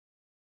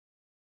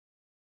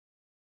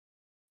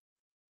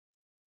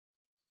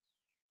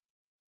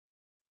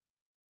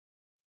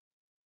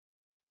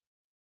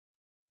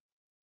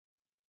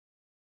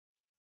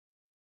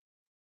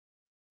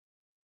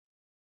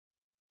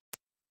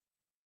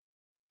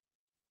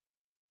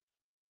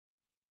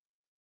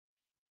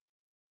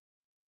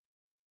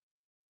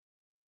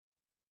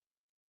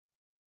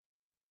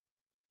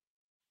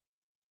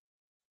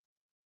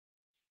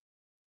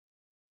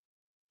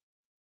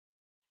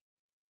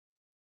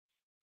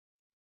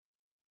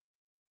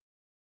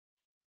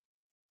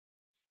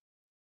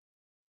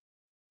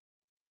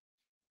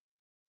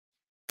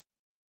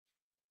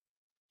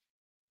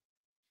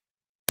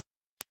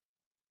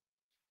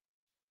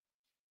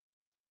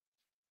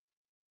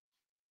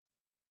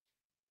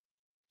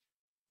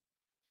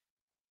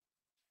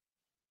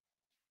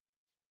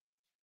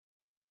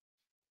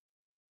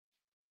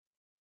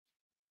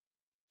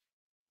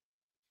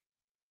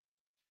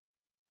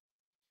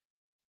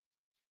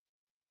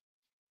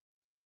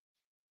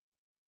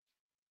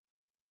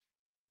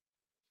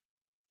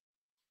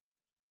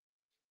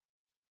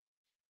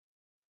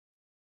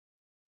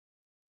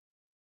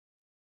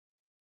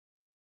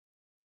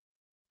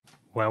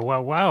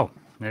Well.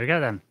 There we go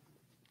then.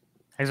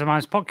 Exiled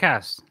Minds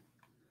Podcast.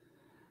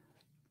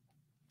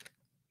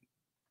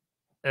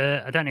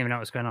 I don't even know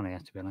what's going on here,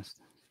 to be honest.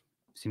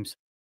 Seems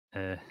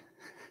gone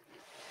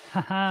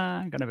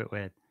a bit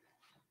weird,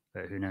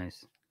 but who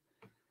knows?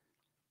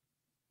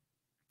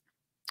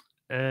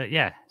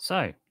 Yeah.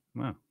 So,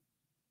 well,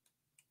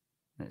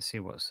 let's see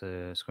what's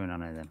going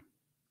on here then.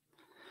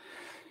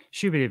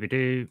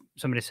 Shooby-dooby-doo.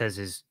 Somebody says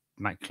his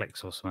mic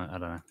clicks or something. I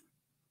don't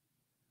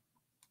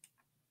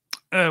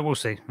know. We'll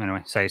see.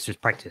 Anyway, so it's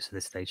just practice at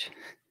this stage.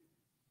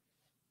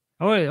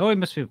 Oh, it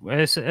must be.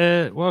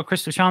 Well,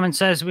 Crystal Shaman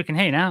says we can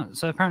hear now,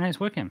 so apparently it's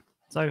working.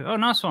 So,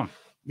 nice one.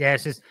 Yeah,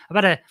 it's just,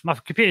 my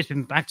computer's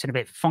been acting a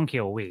bit funky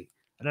all week.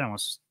 I don't know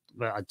what's,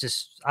 but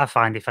I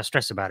find if I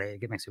stress about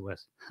it, it makes it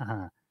worse.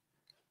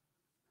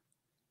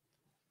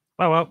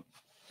 Well,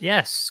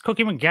 yes,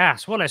 cooking with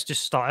gas. Well, let's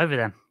just start over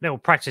then. Little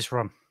practice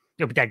run.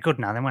 You'll be dead good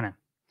now, then, won't it?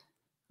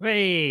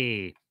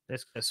 Hey,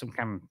 let's get some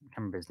camera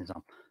business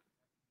on.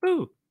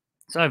 Ooh,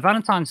 so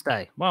Valentine's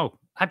Day. Well,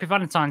 happy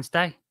Valentine's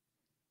Day,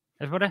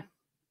 everybody.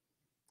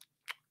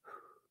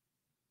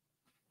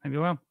 Maybe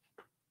well.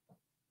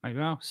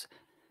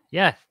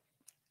 Yeah.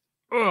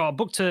 Oh, I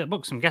booked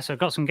some guests. I've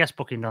got some guest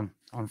booking done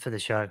on for the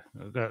show.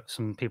 I've got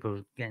some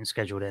people getting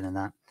scheduled in and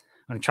that.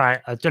 I'm gonna try.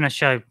 I've done a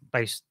show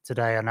based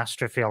today on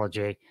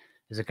Astro-Theology.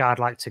 There's a guy I'd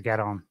like to get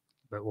on,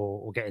 but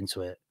we'll get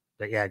into it.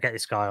 But yeah, get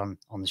this guy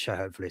on the show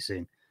hopefully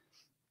soon.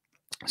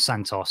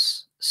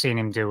 Santos. Seen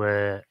him do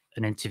an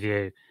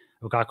interview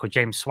with a guy called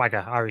James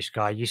Swagger, Irish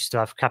guy. Used to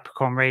have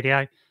Capricorn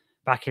Radio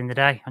back in the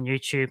day on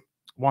YouTube.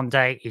 One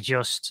day he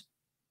just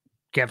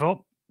gave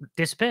up,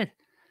 disappeared.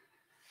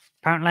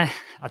 Apparently,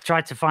 I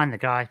tried to find the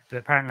guy, but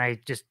apparently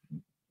just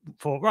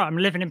thought, right, I'm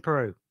living in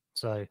Peru.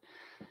 So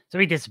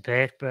he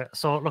disappeared, but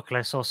luckily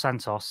I saw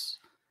Santos,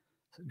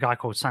 a guy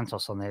called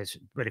Santos on there. He's a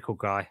really cool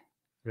guy,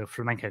 a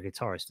flamenco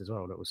guitarist as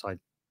well. Little side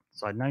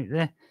note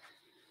there.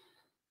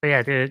 But yeah,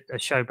 I did a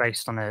show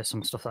based on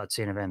some stuff that I'd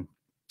seen of him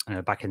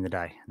back in the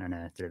day, and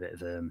then did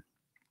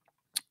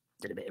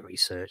a bit of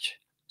research.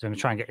 So I'm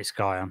gonna try and get this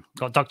guy on.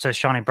 Got Dr.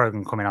 Shani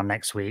Brogan coming on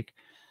next week.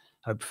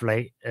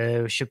 Hopefully,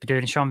 we should be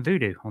doing Sean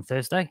Voodoo on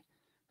Thursday.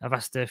 I've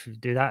asked her if we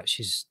do that.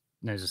 She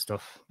knows the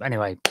stuff. But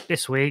anyway,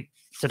 this week,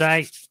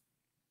 today,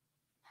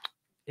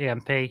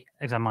 EMP,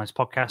 Exiled Minds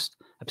Podcast,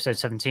 episode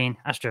 17,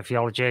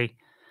 Astro-Theology.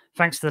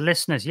 Thanks to the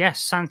listeners. Yes,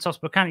 Santos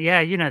Bonnaci.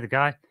 Yeah, you know the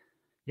guy.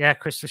 Yeah,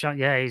 Crystal Shaman.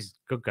 Yeah, he's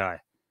a good guy.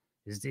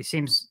 He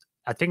seems,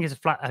 I think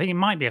he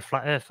might be a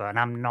flat earther, and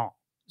I'm not.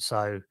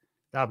 So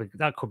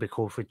that could be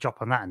cool if we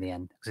drop on that in the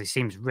end, because he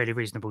seems really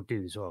reasonable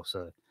dude as well.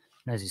 So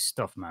he knows his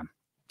stuff, man.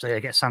 So yeah,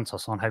 get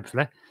Santos on,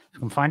 hopefully, if we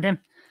can find him.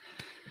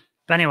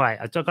 But anyway,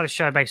 I've got a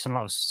show based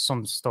on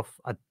some stuff.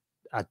 I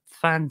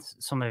found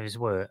some of his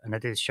work, and I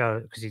did a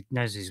show because he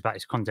knows he's about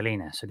his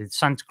Kundalini. So I did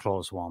Santa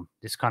Claus one.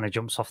 This kind of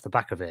jumps off the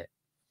back of it.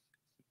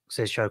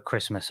 Says show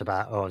Christmas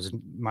about,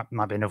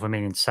 might be another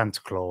meaning to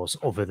Santa Claus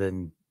other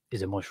than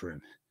is a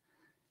mushroom,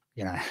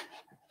 and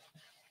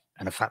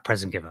a fat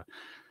present giver.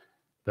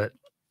 But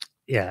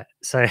yeah,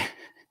 so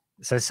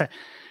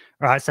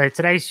right, so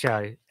today's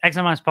show,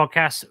 Exiled Minds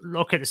Podcast,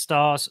 look at the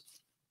stars,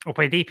 we'll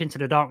play deep into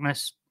the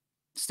darkness,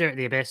 stare at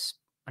the abyss,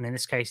 and in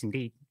this case,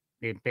 indeed,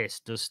 the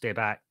abyss does stare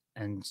back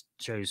and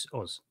shows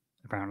us,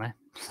 apparently.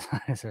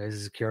 So this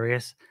is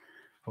curious.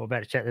 We'll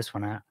better check this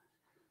one out.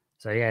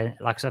 So yeah,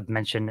 like I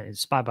mentioned, it's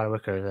inspired by the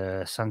work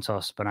of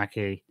Santos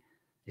Bonnaci.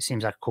 He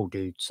seems like a cool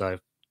dude, so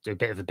do a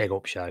bit of a big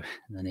up show,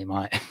 and then he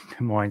might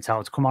be more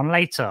entitled to come on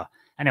later.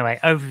 Anyway,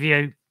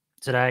 overview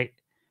today.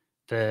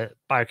 The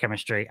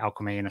biochemistry,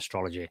 alchemy, and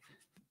astrology.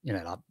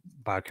 Like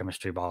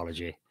biochemistry,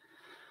 biology.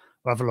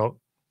 We'll have a look.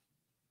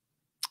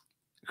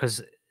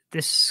 Because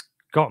this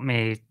got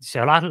me.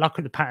 So I look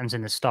at the patterns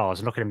in the stars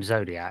and look at them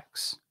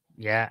zodiacs.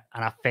 Yeah.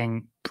 And I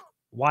think,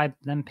 why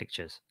them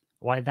pictures?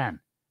 Why them?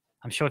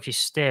 I'm sure if you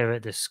stare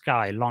at the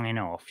sky long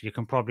enough, you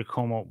can probably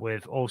come up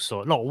with all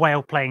sorts. Look, a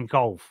whale playing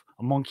golf,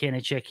 a monkey and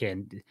a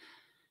chicken.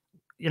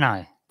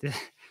 I'm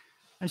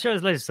sure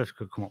there's loads of stuff you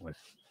could come up with.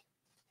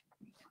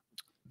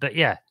 But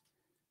yeah.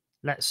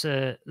 Let's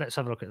have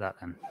a look at that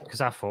then,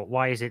 because I thought,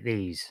 why is it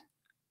these?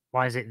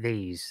 Why is it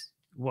these?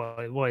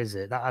 What is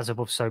it? That as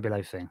above, so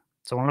below thing.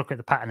 So I want to look at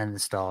the pattern in the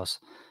stars,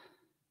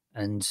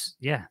 and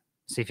yeah,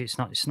 see if it's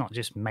not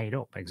just made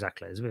up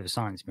exactly. There's a bit of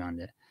science behind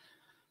it.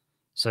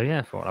 So yeah,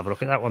 I thought I'd have a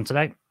look at that one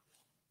today.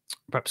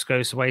 Perhaps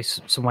go some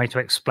way to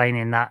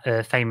explaining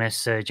that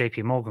famous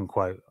JP Morgan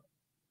quote,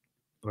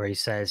 where he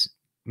says,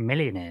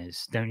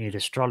 "Millionaires don't need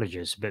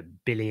astrologers, but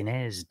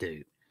billionaires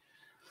do."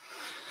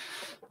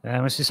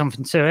 Let's do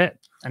something to it.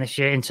 And if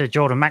you're into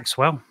Jordan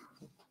Maxwell,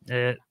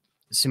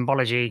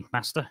 symbology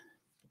master,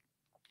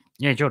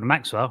 Jordan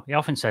Maxwell, he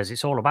often says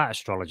it's all about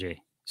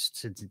astrology.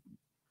 It's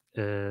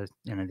the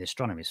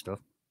astronomy stuff.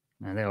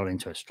 And they're all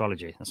into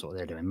astrology. That's what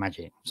they're doing,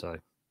 magic. So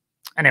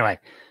anyway,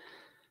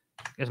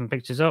 get some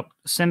pictures up.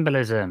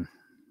 Symbolism.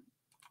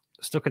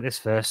 Let's look at this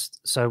first.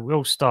 So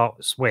we'll start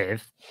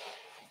with,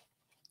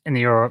 in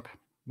Europe,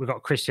 we've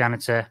got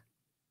Christianity,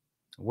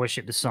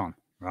 worship the sun,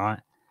 right?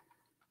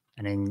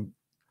 And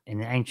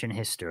in ancient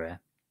history,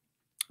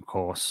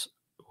 course,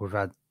 we've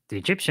had the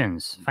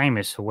Egyptians,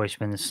 famous for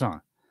worshipping the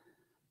sun.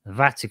 The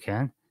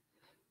Vatican,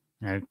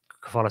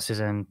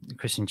 Catholicism, the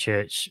Christian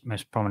Church,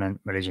 most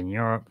prominent religion in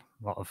Europe,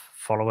 a lot of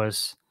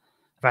followers.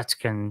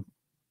 Vatican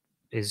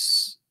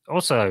is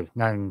also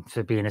known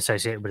for being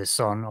associated with the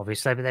sun,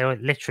 obviously, but they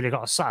literally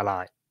got a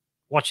satellite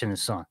watching the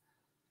sun.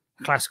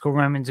 Classical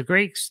Romans and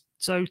Greeks,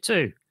 so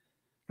too,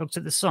 looked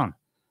at the sun.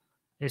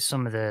 Here's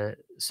some of the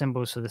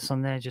symbols for the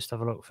sun there. Just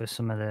have a look for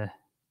some of the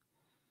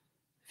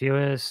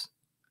viewers.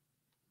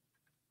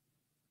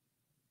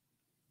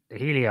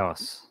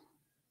 Helios.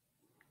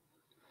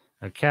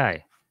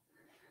 Okay.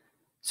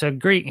 So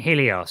Greek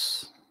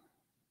Helios.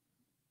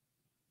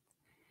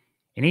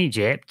 In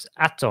Egypt,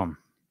 atom,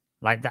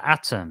 like the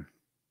atom,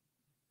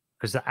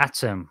 because the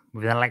atom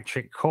with an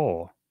electric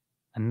core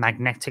and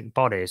magnetic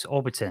bodies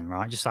orbiting,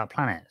 right, just like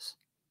planets.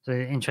 So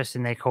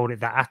interesting, they called it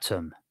the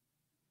atom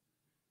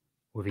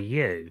with a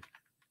U,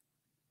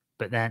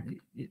 but then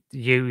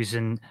U's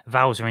and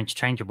vowels are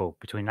interchangeable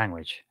between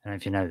language. I don't know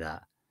if you know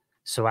that.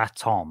 So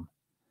atom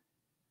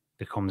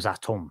becomes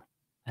atom,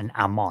 and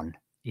amon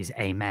is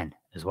amen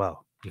as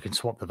well. You can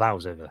swap the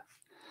vowels over.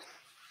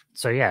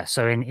 So yeah,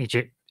 so in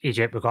Egypt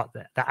we've got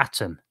the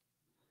atom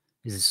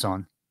is the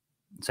sun.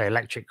 So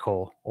electric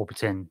core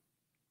orbiting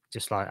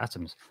just like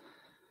atoms.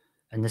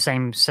 And the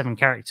same 7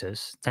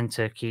 characters tend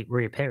to keep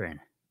reappearing.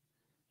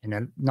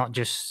 Not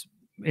just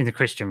in the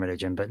Christian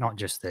religion, but not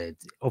just the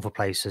other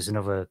places and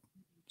other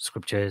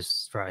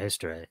scriptures throughout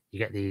history. You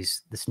get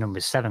this number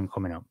 7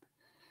 coming up.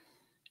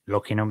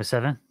 Lucky number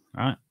 7,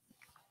 right?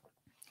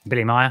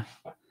 Billy Meyer,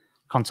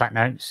 Contact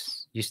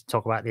Notes, used to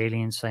talk about the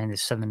aliens, saying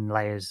there's 7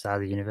 layers how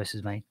the universe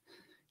is made,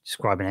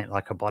 describing it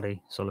like a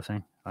body sort of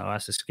thing. Like, oh,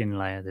 that's a skin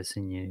layer, the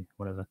sinew,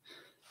 whatever.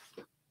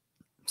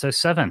 So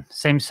 7,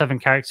 same 7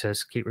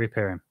 characters keep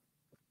reappearing.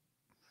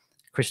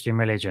 Christian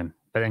religion.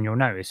 But then you'll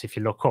notice if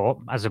you look up,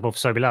 as above,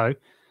 so below,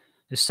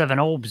 there's 7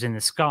 orbs in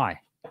the sky.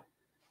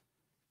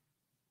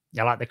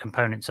 They're like the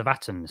components of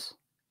atoms.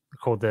 They're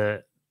called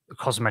the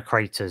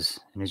cosmocraters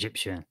in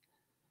Egyptian.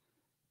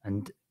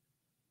 And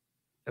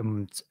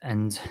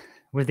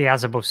with the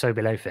as above, so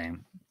below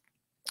thing,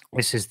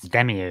 this is the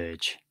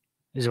demiurge.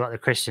 This is what the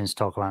Christians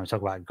talk about. We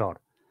talk about God,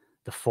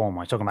 the form.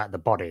 We're talking about the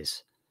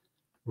bodies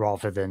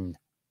rather than,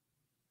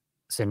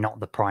 so not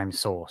the prime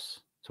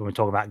source. So when we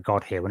talk about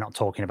God here, we're not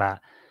talking about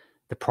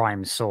the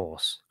prime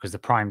source, because the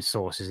prime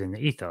source is in the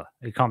ether.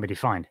 It can't be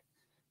defined.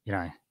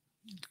 You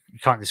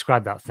can't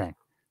describe that thing.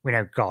 We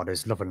know God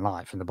as love and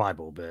light from the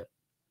Bible, but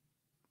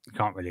you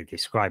can't really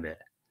describe it.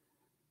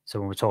 So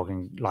when we're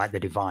talking like the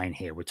divine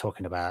here, we're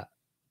talking about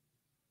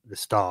the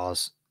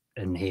stars,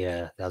 and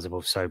here, as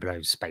above, so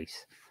below,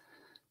 space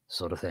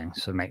sort of thing.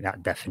 So make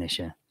that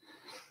definition.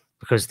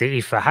 Because the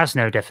ether has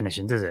no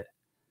definition, does it?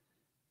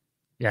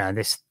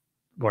 This,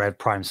 whatever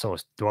prime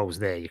source dwells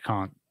there, you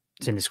can't,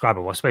 it's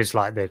indescribable. I suppose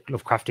like the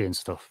Lovecraftian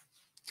stuff,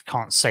 you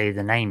can't say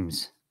the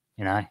names,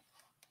 you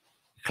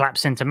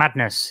collapse into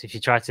madness if you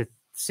try to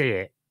see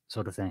it,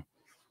 sort of thing.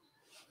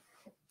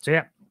 So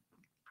yeah,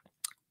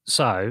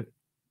 so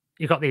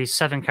you've got these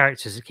 7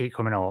 characters that keep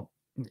coming up,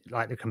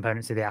 like the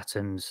components of the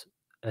atoms,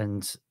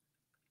 and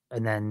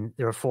then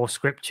there are 4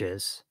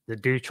 scriptures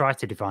that do try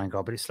to define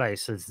God, but it's like,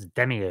 so it's the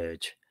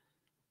demiurge.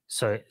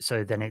 So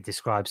then it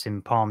describes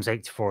in Psalms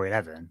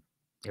 84:11,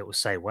 it will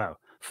say, well,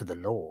 for the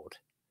Lord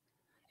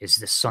is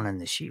the sun and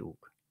the shield.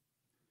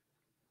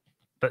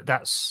 But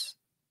that's,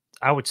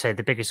 I would say,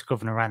 the biggest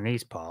governor around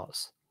these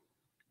parts,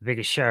 the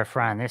biggest sheriff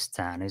around this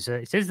town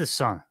it is the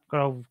sun.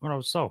 God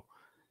old soul.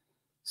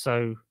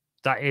 So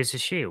that is a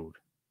shield.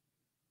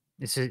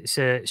 It's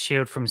a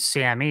shield from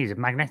CMEs, a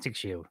magnetic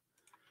shield.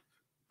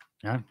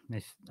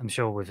 If I'm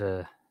sure with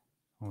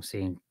all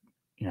seeing,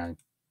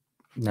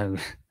 know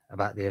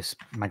about this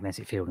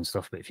magnetic field and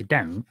stuff, but if you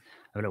don't,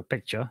 have a little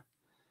picture.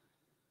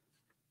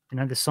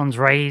 The sun's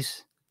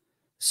rays,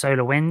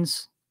 solar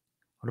winds,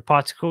 all the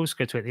particles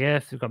go to hit the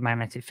earth. We've got a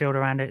magnetic field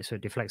around it, so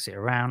it deflects it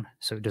around,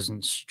 so it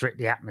doesn't strip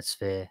the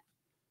atmosphere.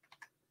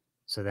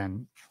 So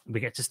then we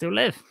get to still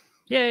live.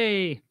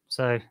 Yay!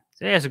 So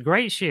yeah, it's a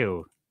great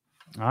shield.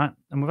 All right,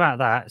 and without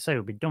that, so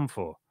we'll be done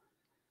for.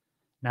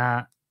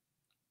 Now,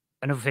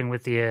 another thing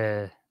with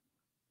the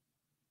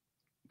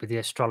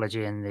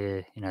astrology and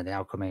the the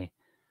alchemy,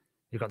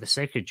 you've got the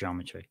sacred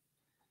geometry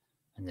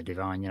and the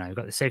divine. You've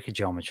got the sacred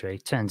geometry.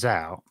 Turns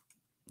out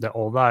that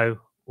although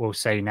we'll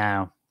say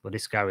now, well,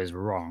 this guy is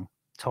wrong,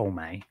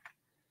 Ptolemy.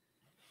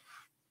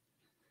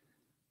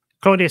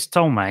 Claudius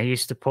Ptolemy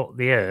used to put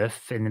the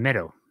Earth in the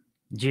middle,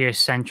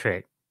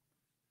 geocentric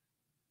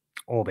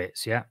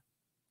orbits, yeah,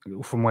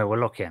 from where we're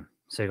looking.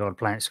 So you've got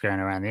planets going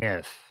around the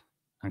Earth.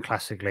 And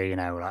classically,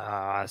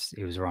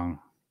 he was wrong,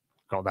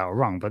 got that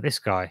wrong. But this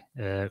guy,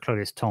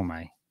 Claudius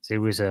Ptolemy, so he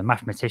was a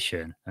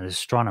mathematician, an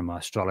astronomer,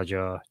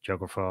 astrologer,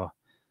 geographer,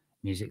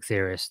 music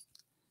theorist,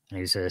 and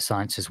his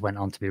sciences went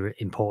on to be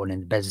important in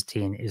the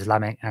Byzantine,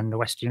 Islamic, and the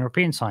Western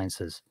European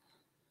sciences.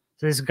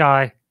 So this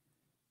guy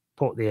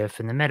put the Earth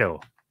in the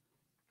middle,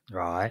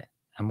 right?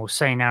 And we'll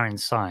say now in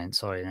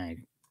science,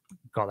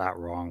 got that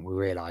wrong. We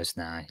realise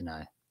now,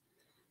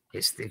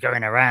 it's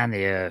going around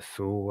the Earth.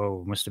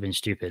 Oh, must have been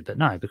stupid. But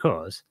no,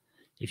 because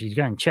if you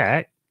go and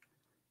check,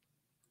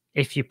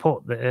 if you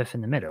put the Earth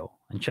in the middle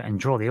and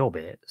draw the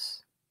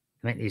orbits,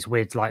 you make these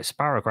weird like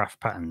spirograph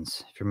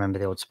patterns. If you remember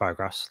the old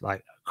spirographs, like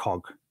a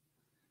cog.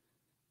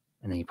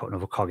 And then you put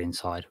another cog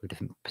inside with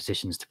different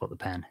positions to put the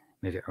pen,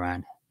 move it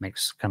around,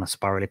 makes kind of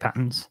spirally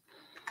patterns.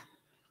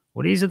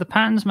 Well, these are the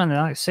patterns, man.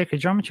 They're like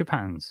sacred geometry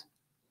patterns.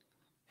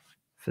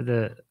 For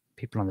the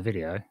people on the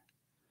video,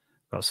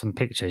 got some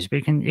pictures,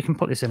 but you can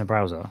put this in a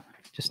browser.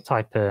 Just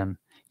type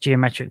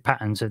geometric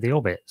patterns of the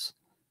orbits,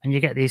 and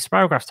you get these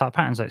spirograph type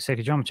patterns like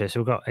sacred geometry.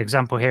 So we've got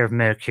example here of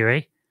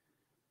Mercury,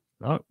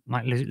 look,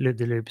 like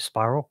loop-the-loop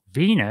spiral.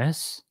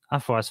 Venus, I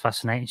thought was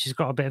fascinating. She's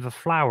got a bit of a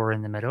flower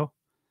in the middle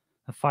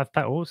of 5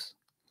 petals.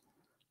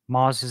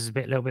 Mars is a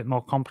little bit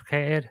more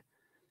complicated.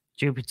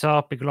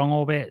 Jupiter, big long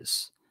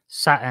orbits.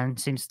 Saturn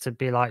seems to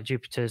be like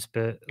Jupiter's,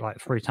 but like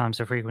 3 times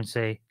the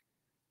frequency.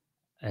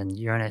 And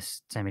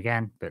Uranus, same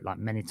again, but like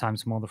many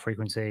times more the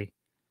frequency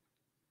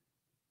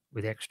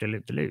with the extra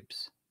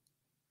loop-the-loops.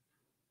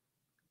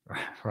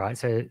 Right,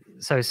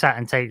 so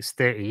Saturn takes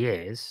 30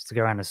 years to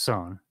go around the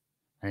sun,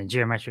 and a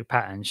geometric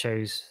pattern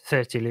shows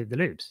 30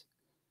 loop-the-loops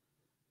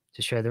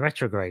to show the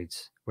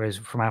retrogrades. Whereas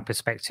from our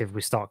perspective,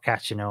 we start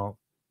catching up,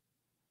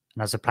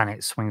 and as the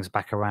planet swings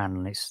back around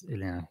in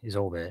its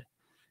orbit,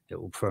 it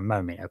will for a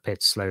moment appear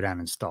to slow down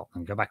and stop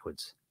and go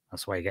backwards.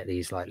 That's why you get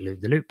these like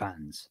loop-the-loop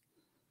patterns.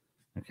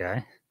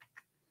 Okay.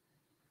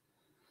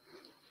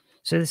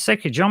 So the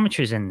sacred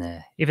geometry is in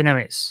there, even though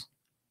it's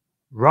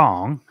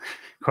wrong,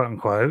 quote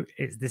unquote.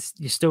 It's this,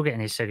 you're still getting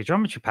these sacred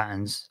geometry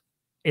patterns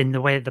in the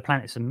way that the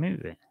planets are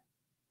moving.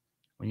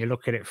 When you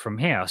look at it from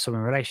here, so in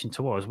relation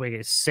to us, we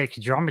get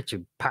sacred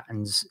geometry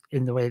patterns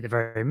in the way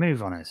that they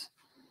move on us.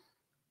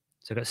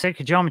 So we've got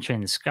sacred geometry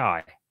in the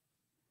sky.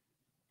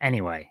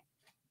 Anyway,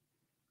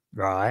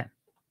 right?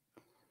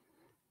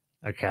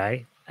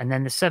 Okay, and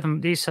then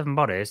these 7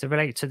 bodies, they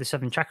relate to the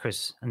 7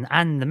 chakras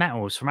and the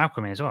metals from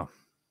alchemy as well.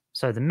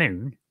 So the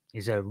moon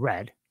is a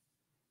red.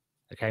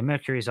 Okay,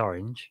 Mercury is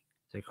orange.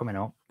 So coming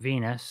up,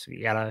 Venus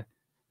yellow.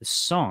 The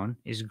sun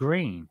is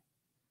green.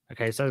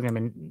 Okay, so there's going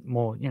to be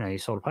more, your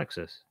solar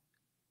plexus,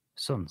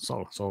 sun,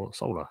 solar.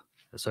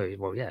 So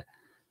well, yeah.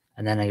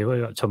 And then you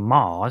go to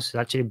Mars, it's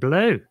actually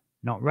blue,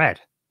 not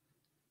red.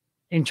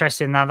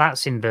 Interesting. Now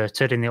that's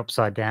inverted in the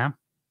upside down,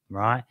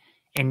 right?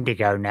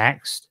 Indigo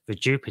next for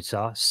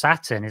Jupiter.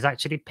 Saturn is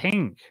actually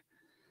pink.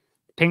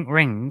 The pink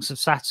rings of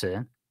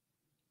Saturn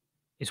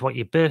is what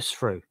you burst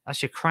through.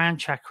 That's your crown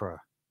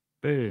chakra.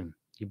 Boom.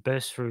 You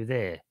burst through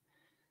there.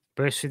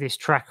 Burst through this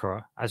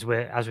chakra as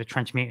we're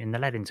transmuting the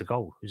lead into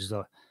gold, which is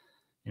what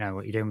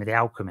you're doing with the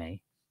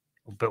alchemy.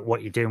 But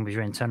what you're doing with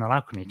your internal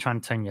alchemy,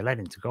 trying to turn your lead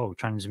into gold,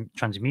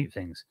 transmute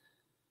things.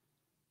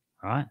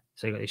 All right?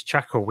 So you've got these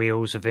chakra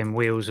wheels within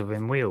wheels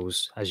within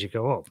wheels as you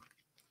go up.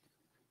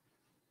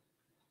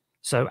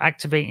 So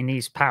activating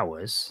these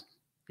powers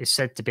is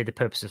said to be the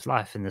purpose of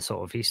life in the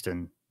sort of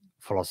Eastern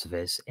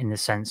philosophies, in the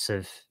sense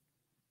of,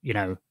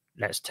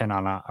 let's turn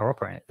on our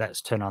operator,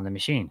 let's turn on the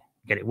machine,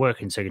 get it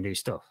working so you can do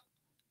stuff.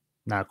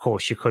 Now, of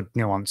course, you could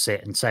nuance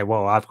it and say,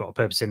 well, I've got a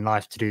purpose in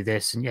life to do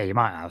this. And yeah, you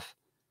might have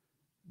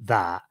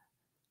that.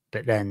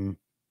 But then,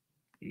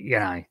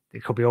 there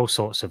could be all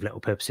sorts of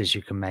little purposes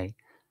you can make.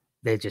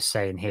 They're just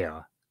saying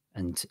here,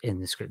 and in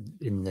the script,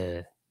 in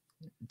the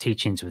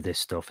teachings with this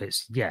stuff,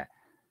 it's,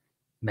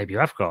 maybe you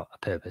have got a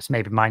purpose.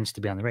 Maybe mine's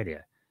to be on the radio.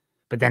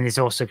 But then there's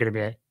also going to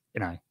be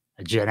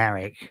a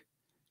generic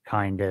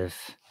kind of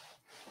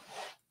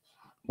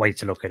way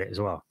to look at it as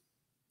well.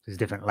 There's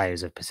different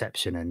layers of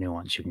perception and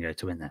nuance you can go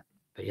to in there.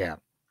 But yeah,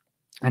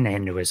 and the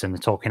Hinduism, they're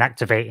talking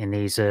activating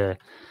these. If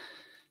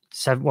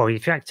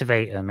you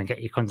activate them and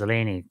get your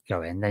Kundalini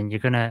going, then you're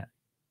going to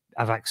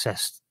have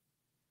access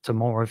to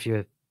more of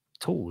your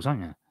tools,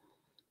 aren't you?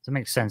 So it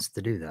makes sense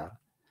to do that.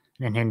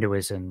 And in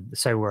Hinduism, they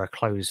say we're a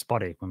closed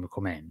body when we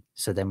come in.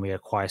 So then we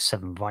acquire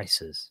 7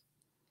 vices.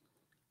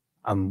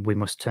 And we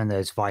must turn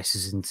those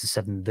vices into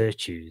 7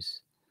 virtues.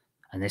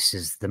 And this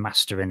is the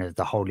mastering of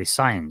the holy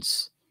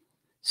science,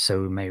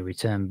 so we may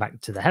return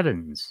back to the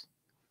heavens.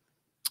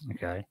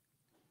 Okay.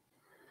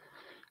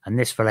 And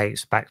this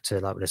relates back to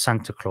like the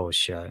Santa Claus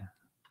show,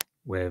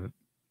 where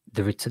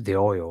the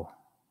oil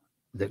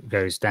that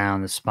goes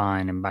down the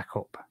spine and back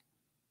up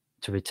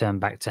to return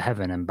back to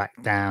heaven, and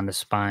back down the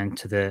spine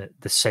to the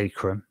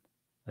sacrum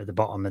at the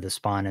bottom of the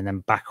spine, and then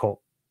back up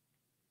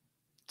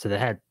to the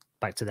head,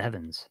 back to the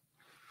heavens,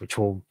 which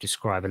we'll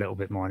describe a little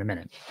bit more in a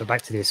minute. But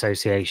back to the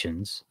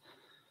associations.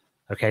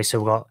 Okay, so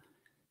we've got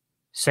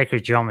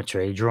sacred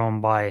geometry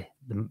drawn by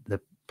the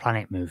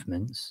planet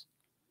movements,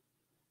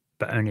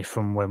 but only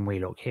from when we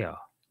look here,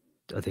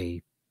 are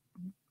the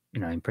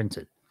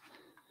imprinted.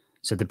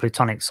 So the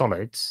Plutonic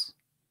solids,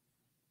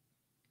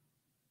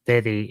 where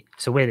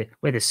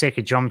the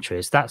sacred geometry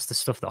is, that's the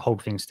stuff that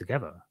hold things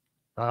together.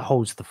 That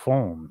holds the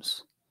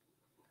forms,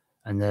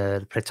 and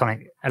the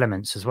Platonic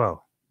elements as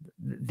well.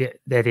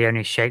 They're the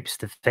only shapes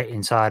that fit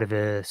inside of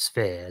a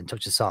sphere and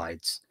touch the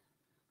sides.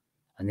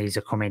 And these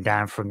are coming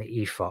down from the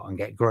ether and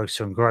get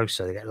grosser and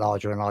grosser. They get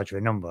larger and larger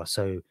in number.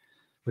 So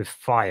with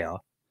fire,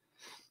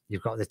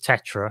 you've got the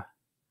tetra,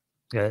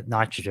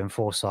 nitrogen,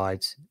 4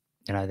 sides,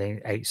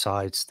 the 8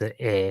 sides, the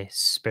air,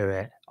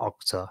 spirit,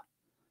 octa,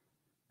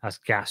 that's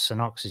gas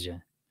and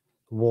oxygen.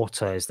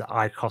 Water is the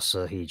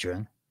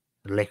icosahedron,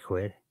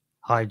 liquid,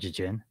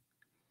 hydrogen.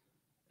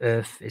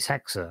 Earth is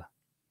hexa,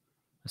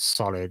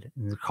 solid,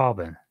 and the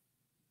carbon.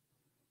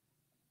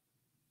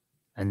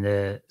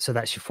 And so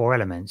that's your 4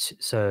 elements.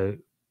 So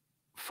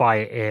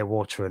fire, air,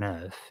 water, and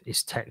earth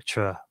is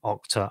tetra,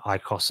 octa,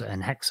 icosa,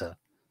 and hexa.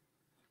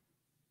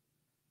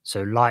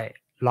 So light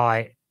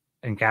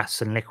and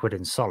gas and liquid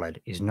and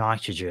solid is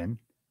nitrogen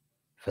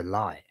for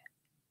light,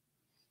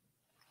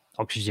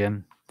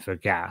 oxygen for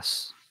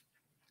gas,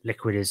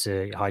 liquid is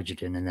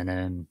hydrogen, and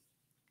then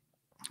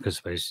because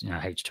I suppose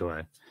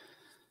H2O,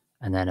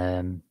 and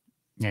then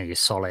your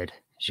solid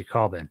is your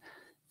carbon.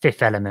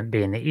 5th element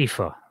being the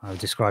ether I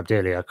described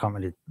earlier. I can't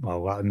really,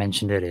 what I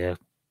mentioned earlier,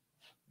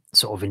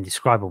 sort of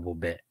indescribable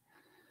bit.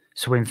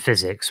 So in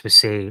physics, we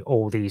see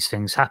all these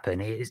things happen.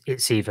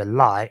 It's either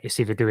light, it's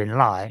either doing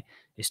light,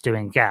 it's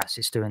doing gas,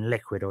 it's doing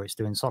liquid, or it's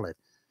doing solid.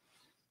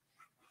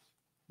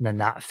 And then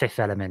that 5th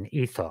element,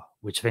 ether,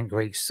 which I think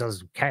Greeks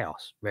does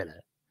chaos, really.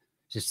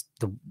 Just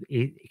the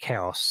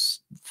chaos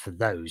for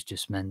those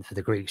for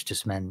the Greeks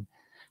just meant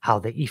how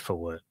the ether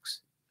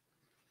works.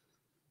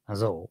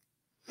 That's all.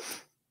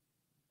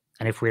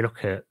 And if we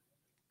look at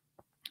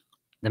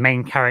the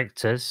main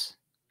characters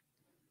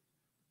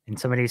in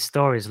some of these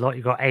stories,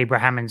 you've got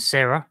Abraham and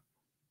Sarah,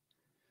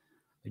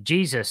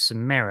 Jesus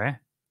and Mary,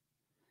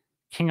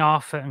 King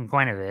Arthur and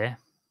Guinevere.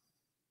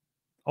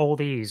 All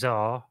these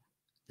are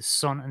the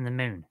sun and the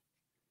moon.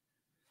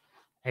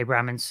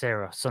 Abraham and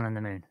Sarah, sun and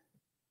the moon.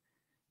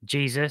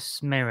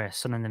 Jesus, Mary,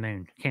 sun and the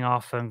moon. King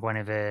Arthur and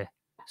Guinevere,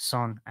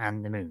 sun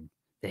and the moon.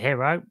 The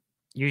hero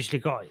usually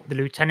got the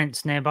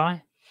lieutenants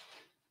nearby,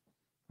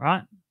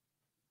 right?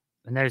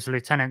 And those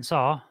lieutenants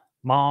are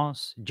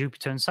Mars,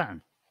 Jupiter, and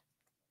Saturn.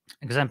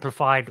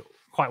 Exemplified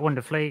quite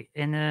wonderfully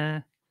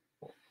in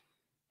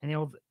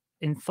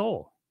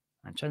Thor,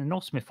 actually, in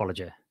Norse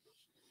mythology. You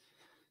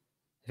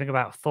think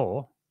about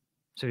Thor,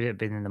 so we've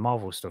been in the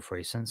Marvel stuff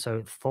recent.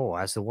 So Thor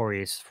has the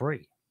Warriors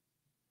 3,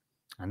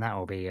 and that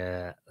will be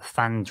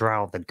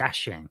Thandral the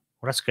Dashing.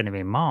 Well, that's going to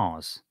be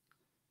Mars,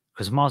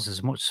 because Mars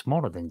is much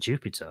smaller than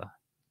Jupiter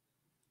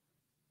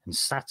and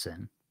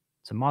Saturn,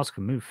 so Mars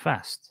can move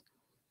fast.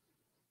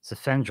 So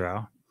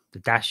Thandral the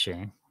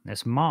Dashing,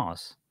 that's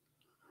Mars.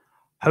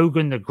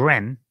 Hogan the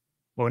Grim,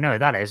 well, no,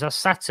 that's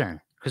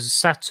Saturn, because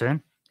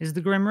Saturn is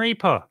the Grim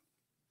Reaper.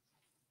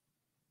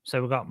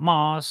 So we've got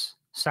Mars,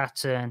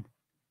 Saturn,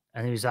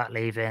 and who's that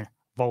leaving?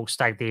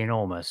 Volstagg the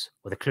Enormous.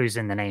 Well, the clue's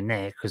in the name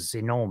there, because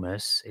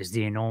Enormous is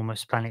the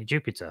enormous planet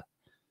Jupiter,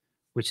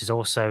 which is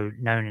also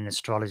known in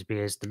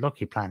astrology as the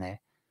lucky planet,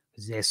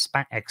 because it's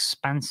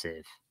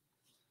expansive.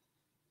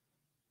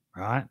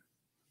 Right?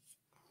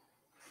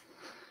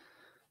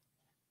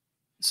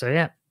 So,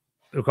 yeah,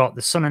 we've got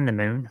the sun and the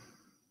moon.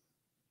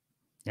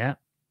 Yeah.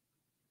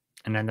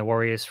 And then the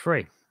Warriors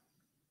 3.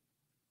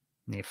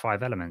 The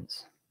 5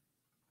 elements.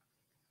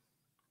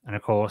 And,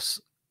 of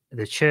course,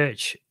 the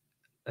Church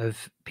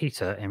of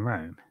Peter in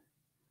Rome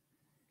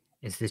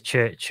is the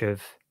Church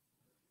of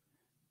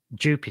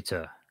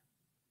Jupiter.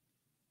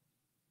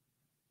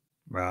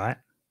 Right?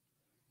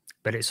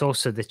 But it's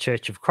also the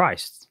Church of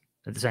Christ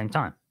at the same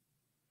time.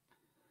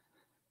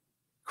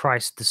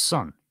 Christ the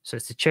Son. So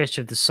it's the Church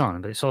of the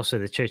Sun, but it's also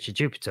the Church of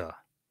Jupiter.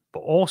 But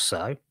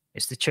also,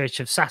 it's the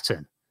Church of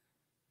Saturn.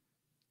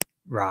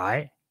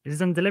 Right? It's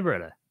done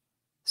deliberately.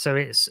 So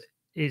it's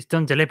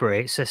done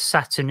deliberately. It's a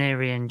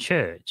Saturnarian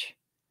church.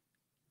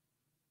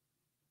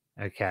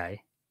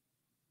 Okay.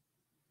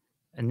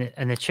 And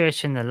the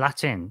church in the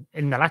Latin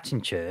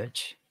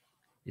church,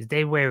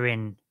 they're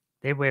wearing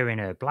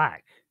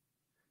black.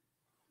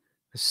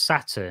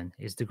 Saturn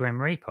is the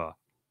Grim Reaper.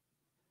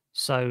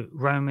 So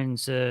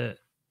Romans,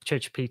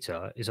 Church of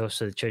Peter is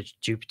also the Church of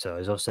Jupiter,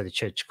 is also the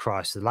Church of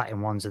Christ. The Latin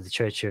ones are the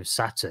Church of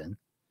Saturn.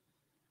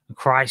 And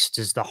Christ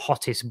is the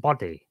hottest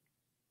body.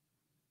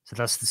 So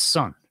that's the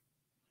sun.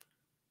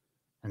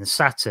 And the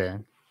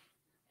Saturn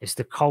is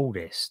the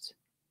coldest.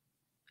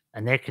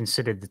 And they're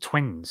considered the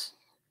twins,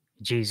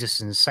 Jesus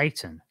and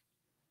Satan.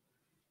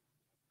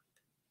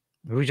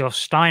 Rudolf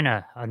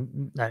Steiner, I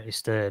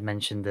noticed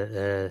mentioned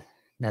that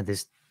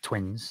there's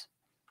twins.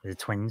 The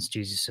twins,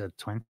 Jesus is a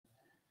twin.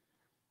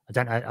 I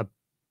don't know.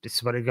 This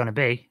is what it's going to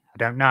be. I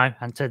don't know. I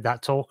haven't heard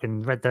that talk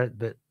and read that,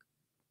 but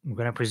I'm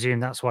going to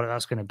presume that's what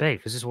that's going to be,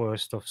 because this is where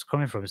stuff's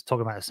coming from. It's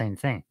talking about the same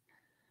thing.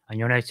 And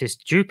you'll notice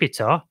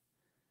Jupiter,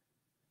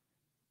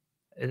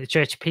 the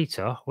Church of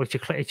Peter, well,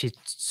 if you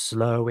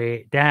slow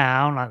it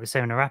down, like we say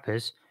in the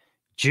rappers,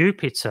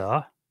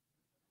 Jupiter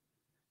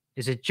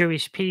is a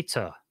Jewish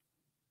Peter.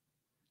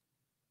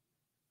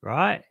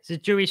 Right? It's a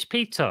Jewish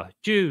Peter.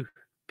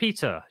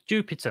 Jupiter.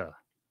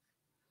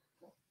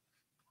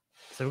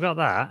 So we've got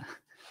that.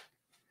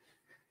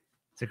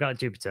 So we've got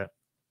Jupiter.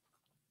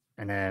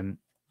 And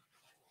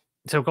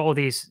so we've got all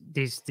these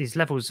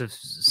levels of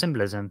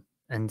symbolism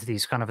and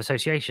these kind of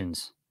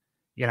associations.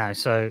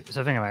 So think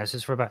about it. It's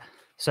just for about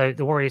So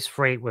the Warriors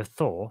 3 with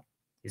Thor,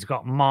 he's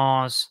got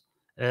Mars,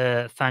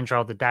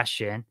 Fandral the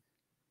Dashian,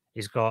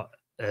 he's got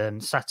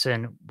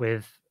Saturn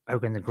with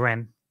Hogan the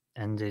Grim,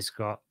 and he's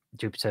got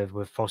Jupiter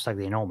with Falstag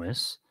the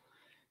Enormous,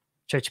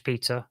 Church of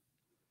Peter,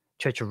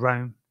 Church of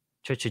Rome,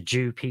 Church of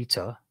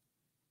Jupiter.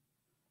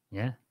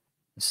 Yeah.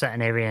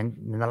 Saturnarian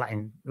in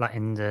the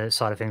Latin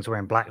side of things,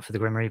 wearing black for the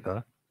Grim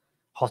Reaper.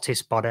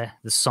 Hottest body,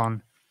 the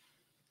Sun,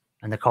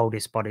 and the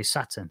coldest body,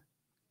 Saturn.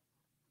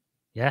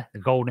 Yeah, the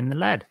gold and the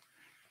lead.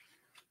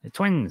 The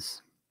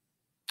twins.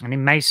 And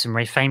in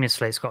Masonry,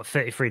 famously, it's got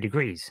 33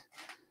 degrees.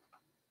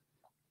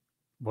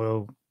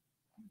 Well,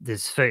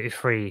 there's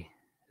 33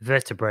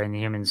 vertebrae in the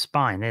human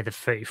spine. They're the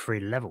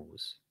 33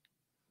 levels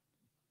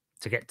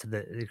to get to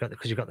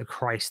because you've got the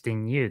Christ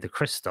in you, the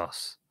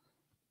Christos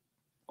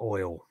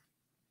oil.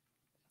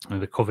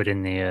 And we're covered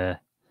in the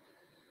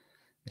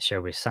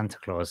show with Santa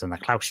Claus and the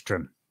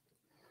Claustrum.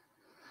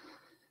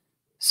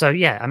 So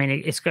yeah, I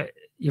mean,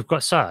 you've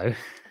got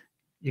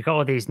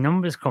all these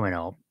numbers coming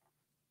up.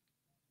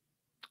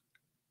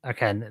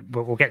 Okay,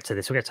 but we'll get to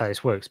this. We'll get to how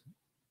this works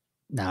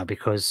now,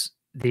 because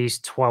these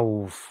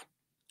 12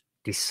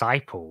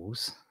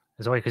 disciples,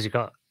 as well, because you've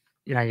got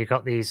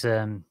these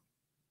the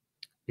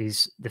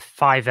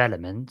 5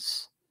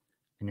 elements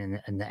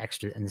and the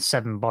extra and the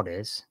 7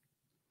 bodies.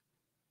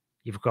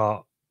 You've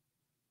got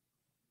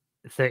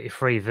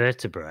 33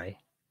 vertebrae,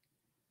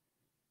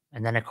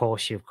 and then of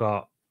course you've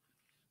got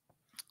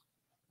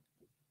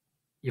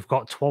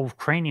 12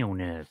 cranial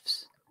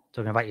nerves,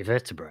 talking about your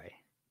vertebrae,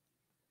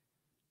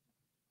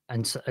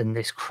 and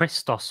this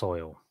Christos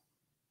oil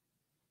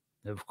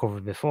that we've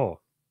covered before.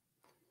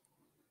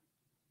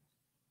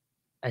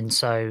 And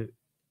so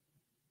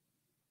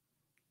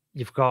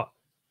you've got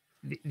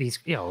these,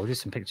 we'll do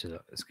some pictures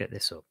up. Let's get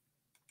this up.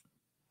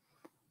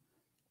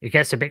 It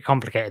gets a bit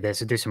complicated there,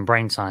 so do some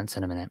brain science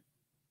in a minute.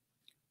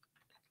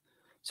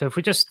 So if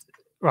we so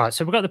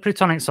we've got the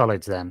plutonic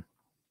solids then,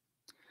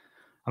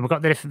 and we've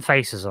got the different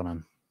faces on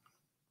them.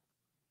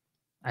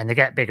 And they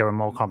get bigger and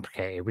more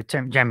complicated. We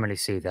generally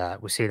see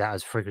that. We see that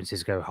as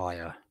frequencies go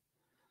higher,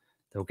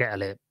 they'll get a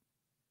little,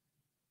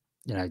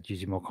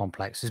 usually more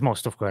complex. There's more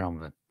stuff going on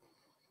with them.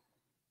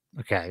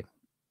 Okay.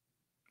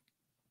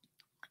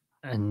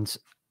 And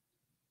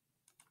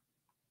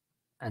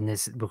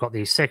we've got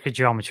these sacred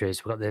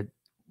geometries.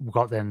 We've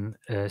got them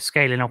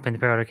scaling up in the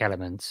periodic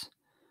elements.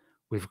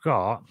 We've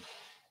got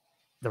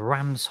the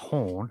ram's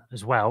horn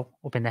as well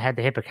up in the head,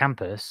 the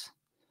hippocampus,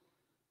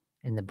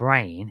 in the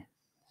brain.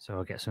 So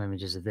I'll get some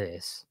images of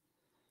this.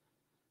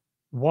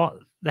 What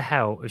the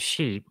hell has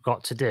sheep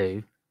got to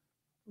do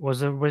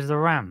was the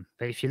ram?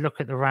 But if you look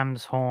at the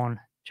ram's horn,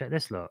 check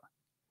this, look.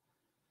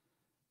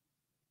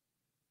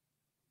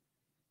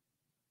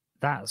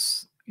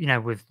 That's,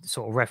 with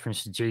sort of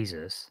reference to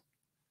Jesus.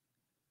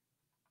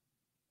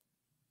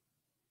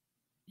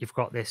 You've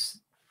got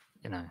this,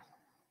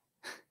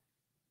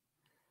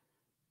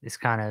 this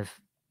kind of,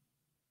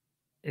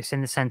 it's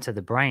in the center of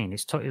the brain.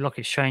 It's totally, look,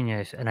 it's showing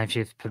you, and if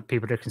you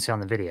people that can see on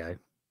the video,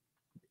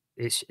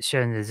 it's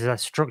showing there's a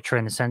structure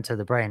in the center of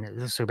the brain. It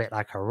looks a bit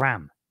like a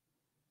ram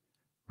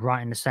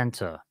right in the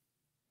center.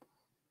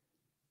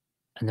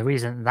 And the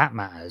reason that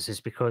matters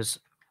is because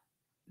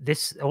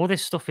all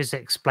this stuff is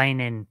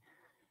explaining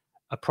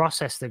a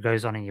process that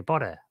goes on in your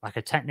body, like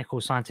a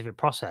technical scientific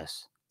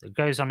process that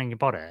goes on in your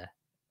body,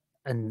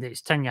 and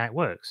it's telling you how it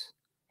works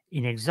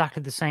in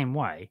exactly the same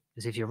way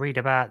as if you read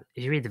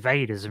the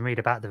Vedas and read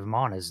about the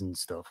Vimanas and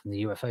stuff and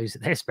the UFOs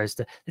that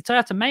they tell you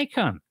how to make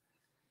them.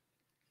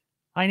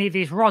 I need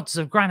these rods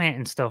of granite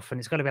and stuff, and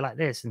it's got to be like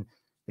this, and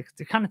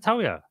they kind of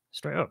tell you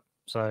straight up.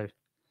 So,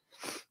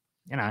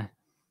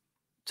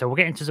 so we'll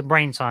get into some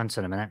brain science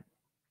in a minute.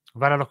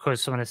 We've had a look at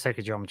some of the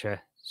sacred geometry,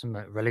 some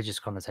religious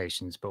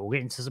connotations, but we'll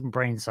get into some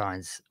brain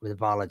science with the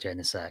biology in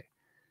a sec.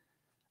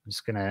 I'm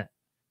just gonna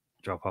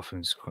drop off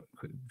and just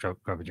quick grab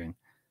a drink.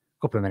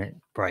 Couple of minute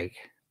break,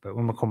 but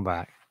when we come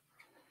back,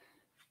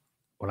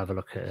 we'll have a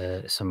look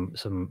at some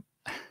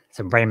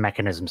brain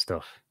mechanism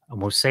stuff,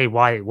 and we'll see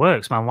why it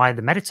works, man. Why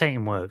the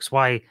meditating works,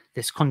 why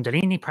this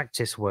Kundalini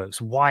practice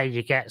works, why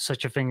you get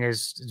such a thing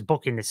as a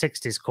book in the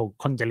 60s called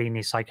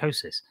Kundalini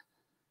Psychosis,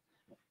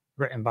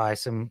 written by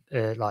some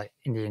like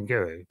Indian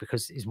guru,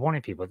 because he's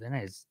warning people that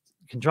it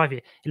can drive you.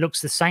 It looks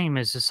the same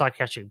as a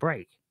psychiatric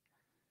break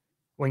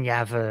when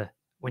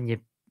you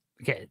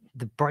get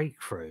the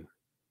breakthrough.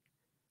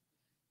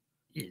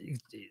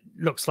 It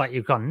looks like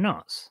you've gone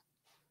nuts,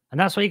 and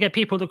that's why you get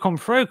people that come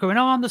through going,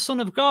 "Oh, I'm the son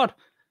of God.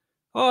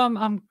 Oh,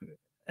 I'm,"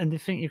 and they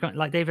think you've got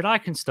like David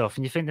Icke and stuff,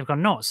 and you think they've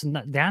gone nuts, and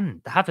they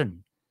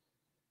haven't,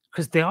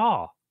 because they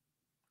are,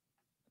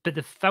 but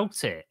they've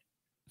felt it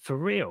for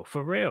real,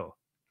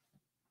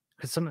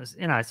 because something's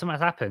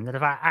happened that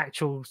have had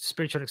actual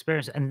spiritual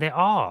experience, and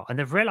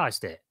they've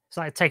realized it. It's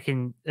like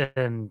taking a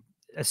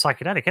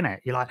psychedelic, isn't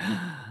it? You're like.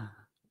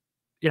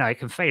 It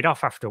can fade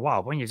off after a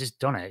while. But when you've just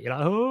done it, you're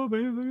like, oh,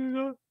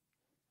 baby.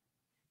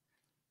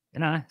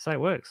 That's how it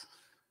works.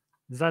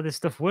 That's how this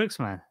stuff works,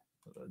 man.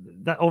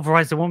 That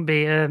otherwise there won't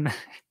be, there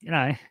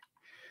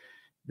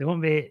There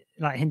won't be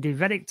like Hindu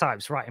Vedic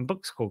types writing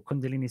books called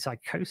Kundalini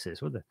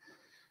Psychosis, would there?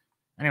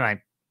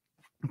 Anyway,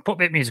 put a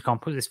bit of music on,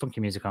 put this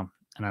funky music on,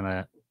 and then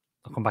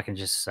I'll come back in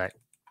just a sec.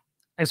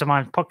 Exiled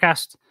Minds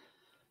Podcast,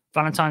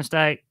 Valentine's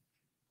Day.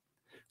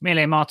 Me and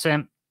Liam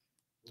Martin.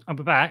 I'll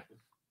be back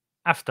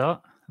after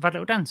I've had a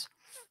little dance.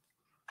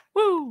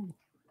 Woo!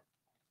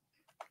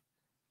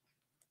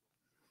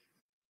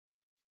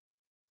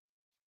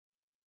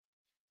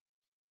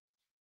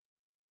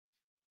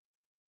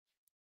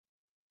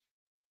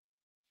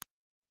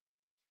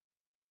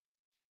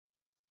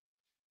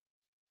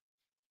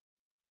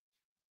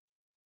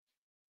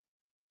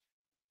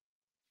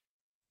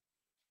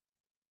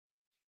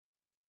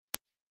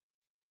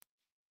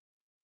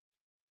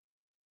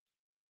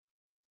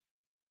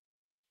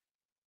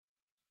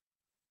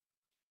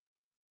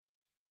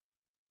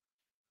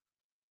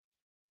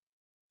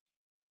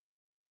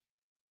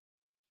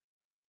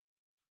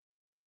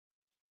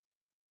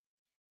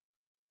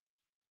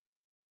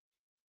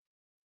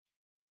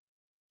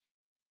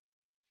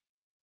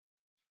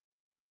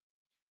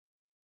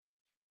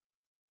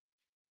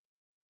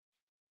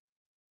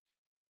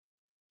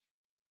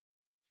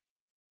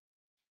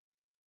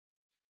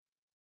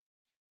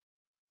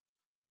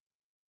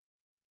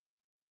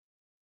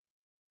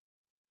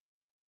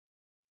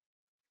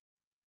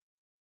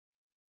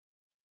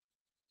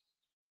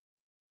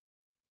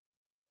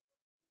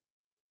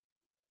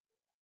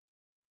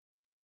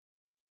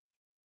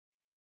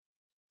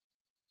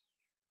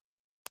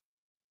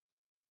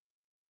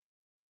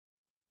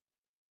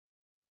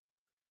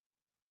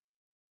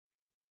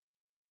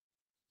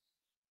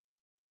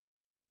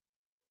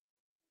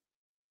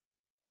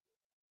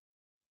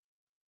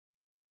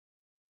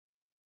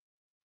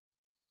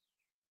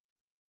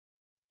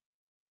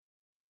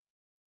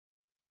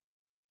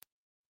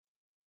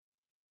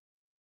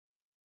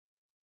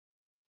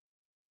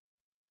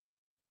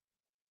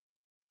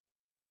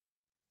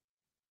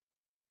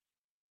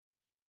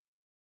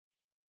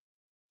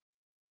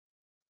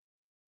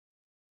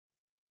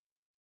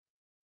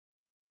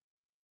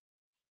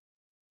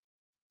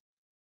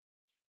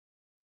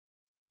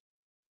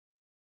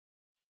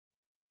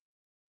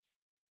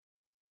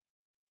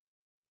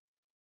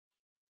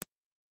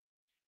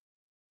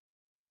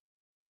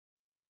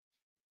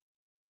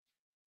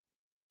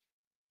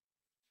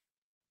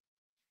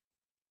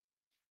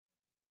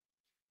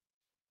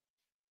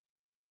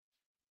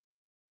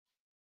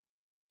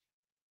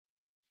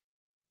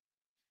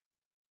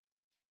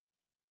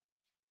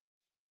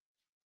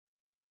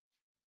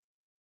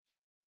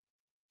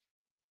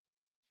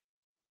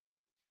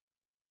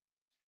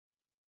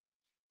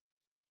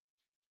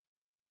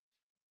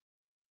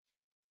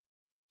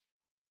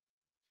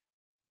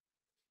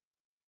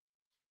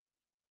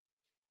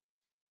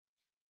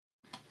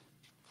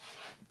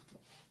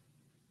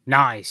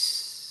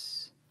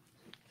 Nice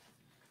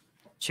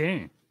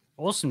tune,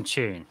 awesome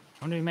tune.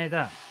 I wonder who made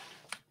that.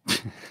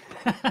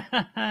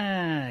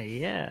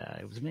 Yeah,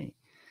 it was me.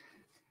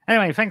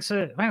 Anyway, thanks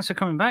for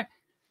coming back.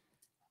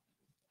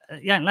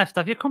 You ain't left,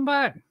 have you? Come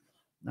back.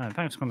 No,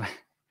 thanks for coming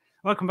back.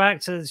 Welcome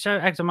back to the show,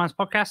 Exiled Minds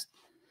Podcast,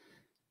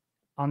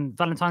 on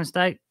Valentine's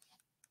Day,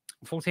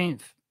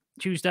 14th,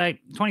 Tuesday,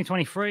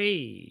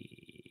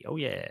 2023. Oh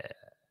yeah,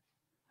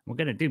 we're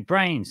gonna do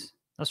brains.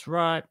 That's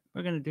right,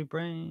 we're gonna do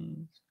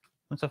brains.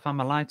 Once I find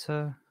my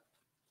lighter,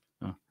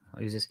 oh,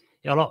 I'll use this.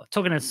 Yeah, look,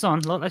 talking to the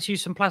sun. Look, let's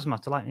use some plasma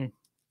to light me.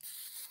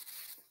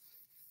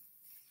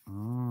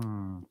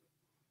 Oh.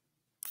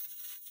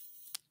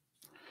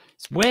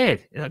 It's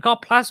weird. I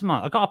got a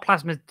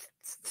plasma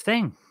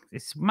thing.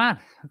 It's mad.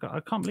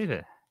 I can't believe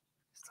it.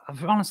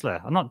 Honestly,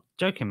 I'm not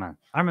joking, man.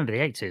 I remember the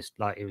 80s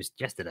like it was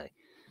yesterday.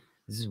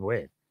 This is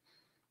weird.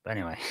 But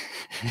anyway.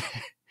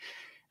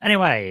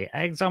 Anyway,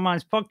 Exiled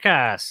Minds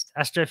Podcast,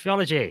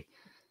 Astro-Theology.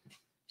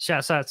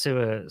 Shouts out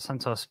to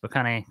Santos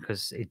Bonnaci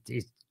because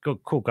he's a good,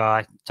 cool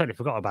guy. Totally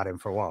forgot about him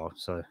for a while.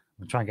 So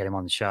we'll try and get him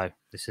on the show.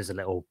 This is a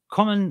little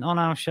comment on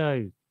our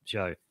show.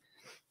 But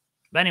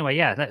anyway,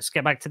 yeah, let's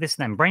get back to this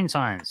then. Brain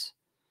science.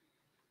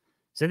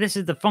 So this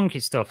is the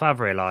funky stuff I've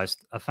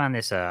realized. I found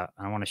this out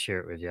and I want to share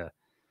it with you.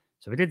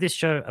 So we did this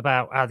show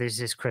about how there's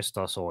this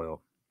Christos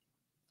oil.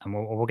 And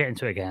we'll get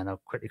into it again.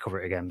 I'll quickly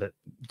cover it again. But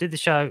did the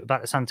show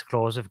about the Santa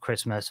Claus of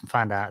Christmas and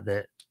found out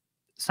that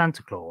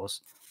Santa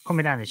Claus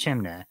coming down the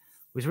chimney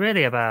was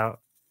really about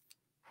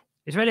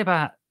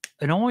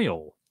an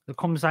oil that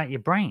comes out your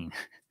brain.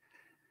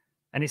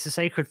 And it's a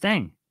sacred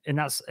thing. And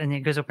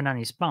it goes up and down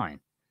your spine.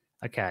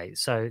 Okay,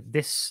 so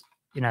this,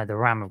 the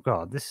Ram of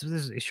God, this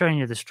is showing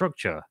you the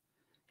structure.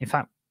 In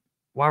fact,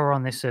 while we're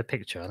on this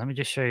picture, let me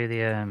just show you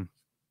the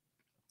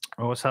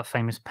what's that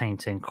famous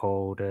painting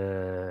called?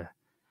 I'll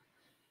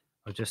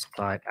just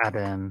type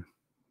Adam,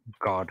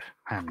 God,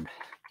 hand.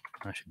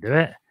 I should do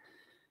it.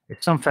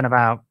 It's something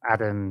about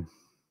Adam.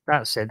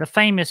 That's it. The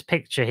famous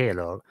picture here,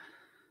 look,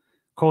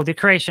 called The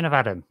Creation of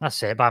Adam.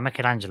 That's it, by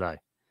Michelangelo.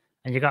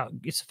 And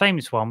it's a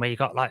famous one where you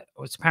got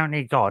it's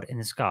apparently God in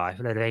the sky,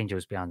 a load of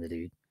angels behind the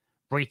dude,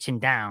 reaching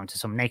down to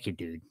some naked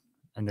dude,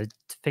 and the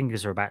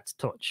fingers are about to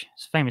touch.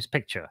 It's a famous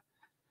picture.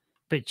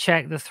 But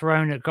check the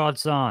throne that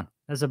God's on.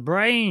 There's a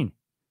brain.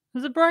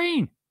 There's a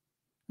brain.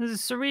 There's a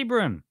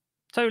cerebrum.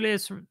 Totally a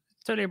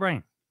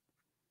brain.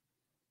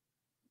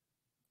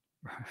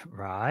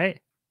 Right.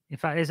 In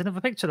fact, there's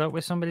another picture, look,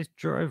 where somebody's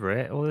drew over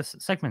it. All the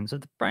segments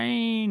of the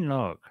brain.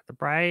 Look. The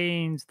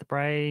brains. The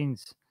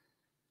brains.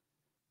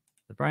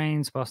 The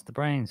brains, boss. The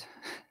brains.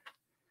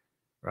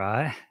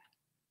 Right.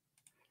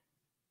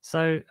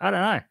 So, I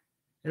don't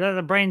know.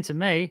 The brain to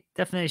me,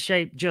 definitely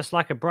shaped just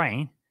like a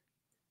brain.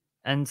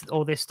 And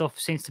all this stuff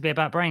seems to be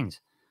about brains.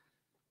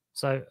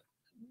 So,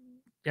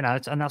 and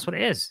that's what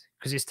it is.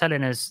 Because it's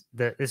telling us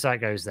that this is how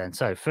it goes then.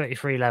 So,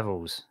 33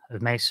 levels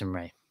of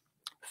masonry.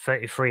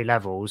 33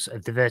 levels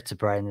of the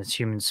vertebrae in the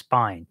human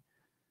spine.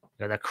 You've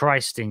got the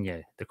Christ in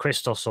you, the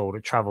Christos soul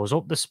that travels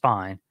up the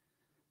spine.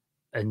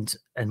 And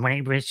when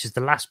it reaches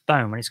the last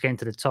bone, when it's getting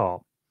to the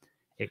top,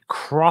 it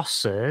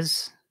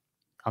crosses,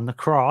 on the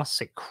cross,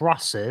 it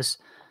crosses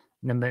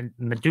the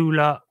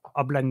medulla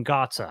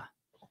oblongata,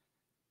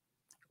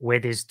 where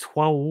there's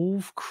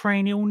 12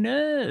 cranial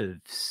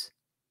nerves.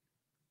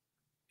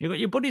 You've got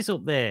your buddies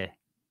up there.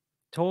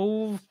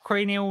 12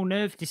 cranial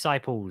nerve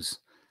disciples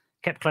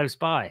kept close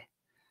by.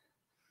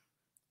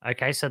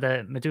 Okay, so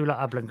the medulla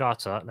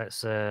oblongata,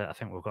 let's, I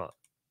think we've got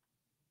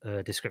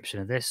a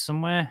description of this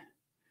somewhere.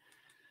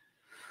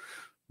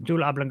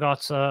 Medulla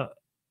oblongata.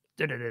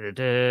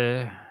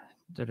 There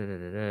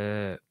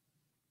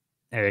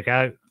we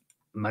go.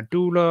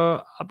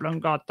 Medulla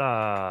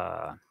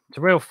oblongata. It's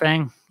a real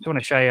thing. I just want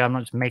to show you, I'm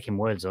not just making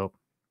words up.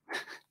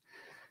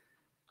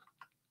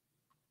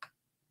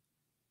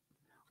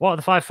 What are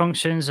the 5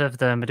 functions of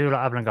the medulla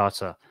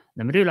oblongata?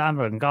 The medulla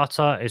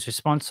oblongata is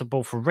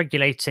responsible for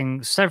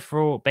regulating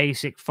several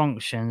basic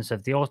functions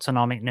of the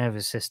autonomic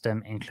nervous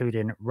system,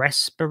 including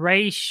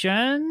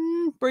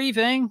respiration,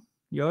 breathing,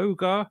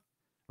 yoga,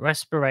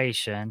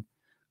 respiration,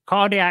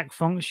 cardiac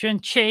function,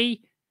 chi,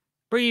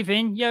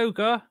 breathing,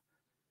 yoga,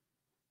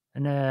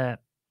 and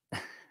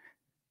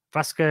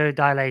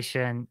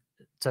vasodilation.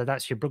 So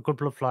that's your good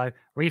blood flow.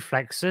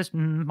 Reflexes,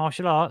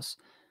 martial arts.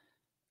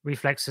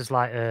 Reflexes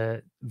like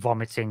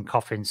vomiting,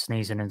 coughing,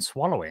 sneezing, and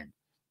swallowing.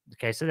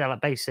 Okay, so they're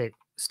like basic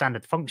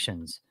standard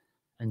functions.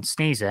 And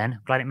sneezing, I'm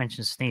glad it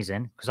mentions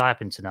sneezing, because I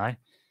happen to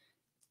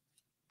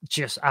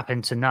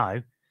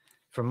know,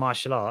 from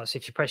martial arts,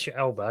 if you press your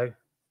elbow,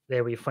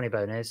 there where your funny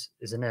bone is,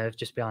 there's a nerve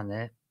just behind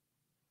there,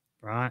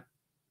 right?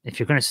 If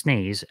you're going to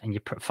sneeze and you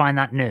find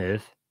that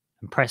nerve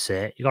and press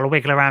it, you got to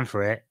wiggle around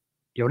for it.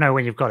 You'll know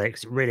when you've got it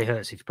because it really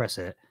hurts if you press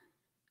it.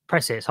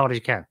 Press it as hard as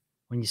you can.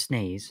 When you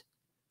sneeze,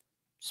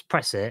 just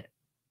press it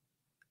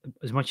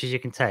as much as you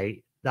can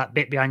take. That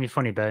bit behind your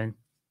funny bone,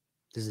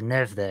 there's a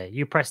nerve there.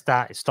 You press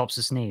that, it stops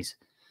the sneeze.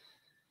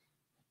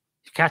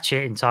 If you catch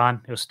it in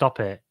time, it'll stop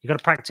it. You've got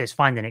to practice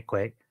finding it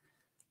quick.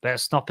 But it'll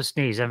stop a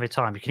sneeze every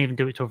time. You can even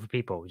do it to other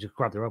people. You just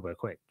grab the elbow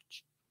quick.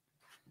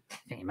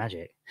 Think your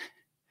magic.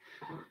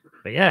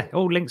 But yeah, it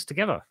all links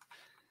together.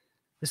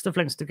 This stuff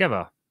links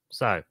together.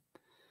 So,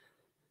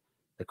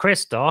 the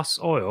Christos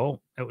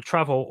oil, it will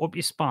travel up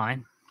your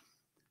spine,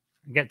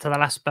 get to the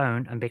last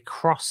bone, and be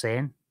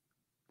crossing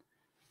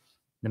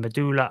the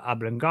medulla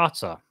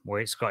oblongata, where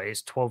it's got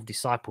its 12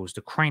 disciples,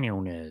 the cranial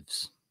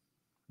nerves.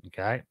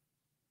 Okay.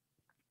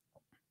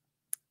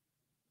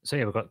 So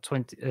yeah, we've got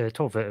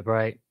 12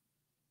 vertebrae.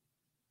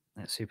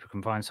 Let's see if we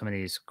can find some of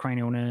these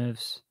cranial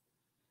nerves.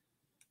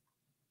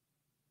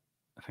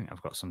 I think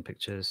I've got some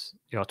pictures.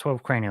 Yeah,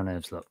 12 cranial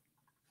nerves, look.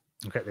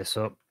 I'll get this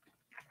up.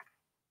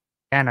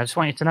 And I just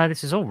want you to know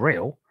this is all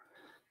real.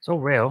 It's all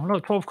real.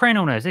 Look, 12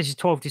 cranial nerves. This is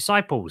 12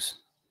 disciples.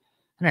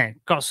 And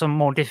it got some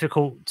more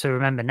difficult to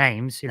remember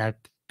names. You know,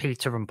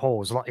 Peter and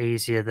Paul's a lot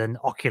easier than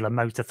ocular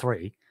motor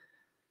 3.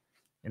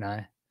 You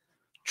know,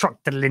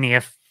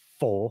 troctilinear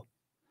 4.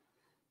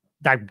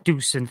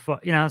 Dagducin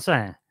 4. You know what I'm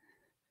saying?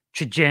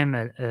 Trigem,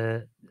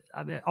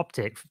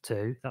 optic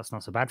 2. That's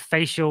not so bad.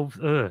 Facial.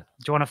 Do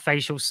you want a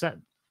facial set?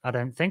 I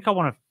don't think I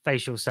want a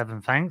facial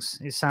 7, thanks.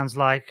 It sounds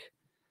like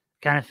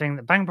the kind of thing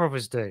that Bang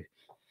Brothers do.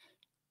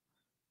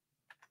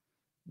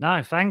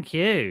 No, thank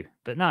you.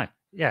 But no,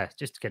 yeah,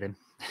 just to get him.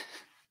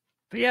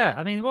 But yeah,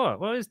 I mean,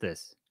 what is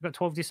this? We've got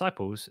 12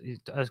 disciples.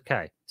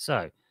 Okay,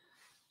 so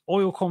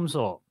oil comes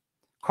up,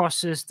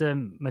 crosses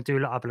the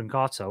medulla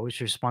oblongata, which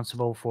is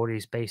responsible for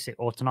these basic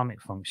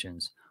autonomic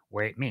functions,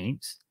 where it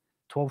meets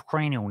 12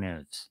 cranial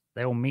nerves.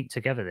 They all meet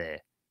together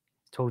there.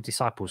 12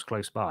 disciples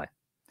close by,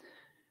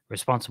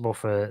 responsible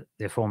for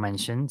the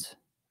aforementioned.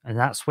 And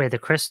that's where the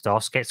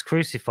Christos gets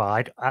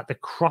crucified at the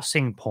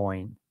crossing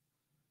point,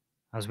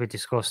 as we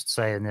discussed,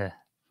 say, in the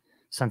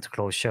Santa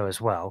Claus show as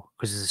well,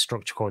 because there's a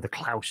structure called the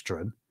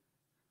claustrum.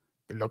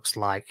 It looks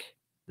like,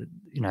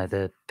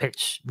 the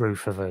pitch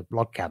roof of a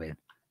log cabin.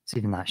 It's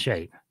even that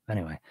shape.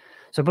 Anyway,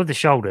 so above the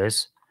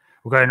shoulders,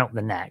 we're going up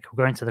the neck.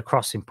 We're going to the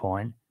crossing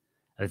point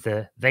of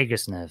the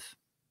vagus nerve.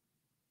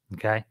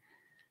 Okay?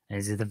 And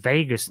this is the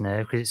vagus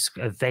nerve because it's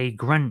a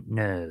vagrant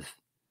nerve,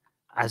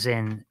 as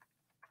in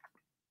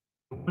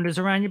it wanders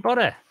around your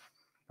body.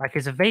 Like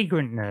it's a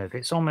vagrant nerve.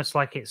 It's almost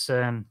like it's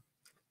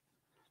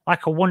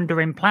like a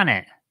wandering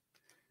planet,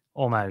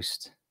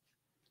 almost.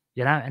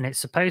 you know, and it's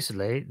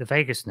supposedly the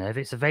vagus nerve.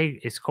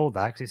 It's called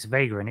that because it's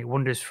vagal and it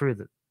wanders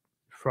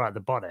throughout the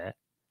body,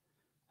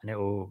 and it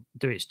will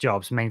do its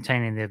jobs,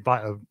 maintaining the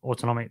vital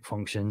autonomic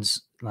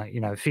functions, like, you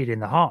know, feeding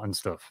the heart and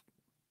stuff.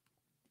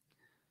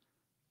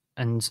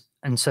 And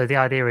so the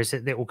idea is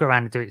that it will go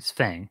around and do its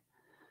thing,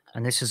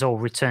 and this is all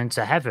returned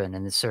to heaven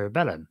in the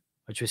cerebellum,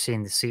 which we see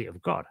in the seat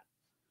of God,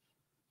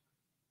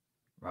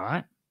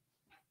 right?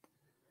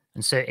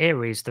 And so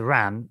Aries, the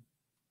ram,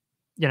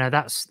 you know,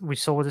 we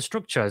saw the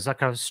structure. It's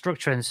like a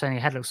structure, and so your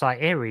head looks like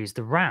Aries,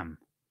 the ram.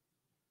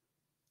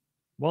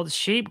 What the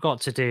sheep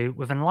got to do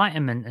with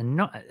enlightenment and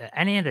not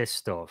any of this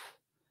stuff?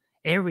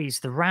 Aries,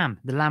 the ram,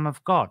 the Lamb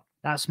of God.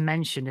 That's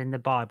mentioned in the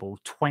Bible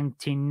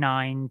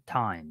 29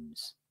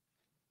 times.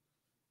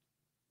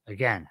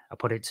 Again, I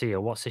put it to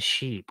you. What's a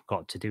sheep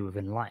got to do with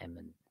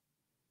enlightenment?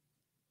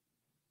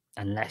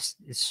 Unless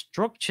it's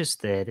structures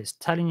there that's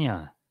telling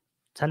you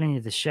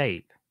the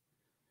shape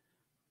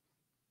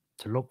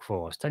to look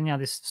for. It's telling you how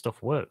this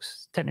stuff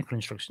works. Technical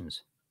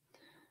instructions.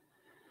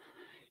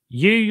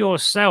 You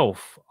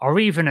yourself are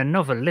even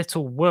another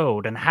little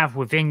world and have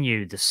within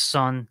you the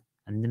sun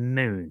and the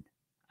moon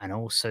and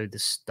also the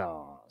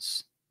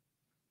stars.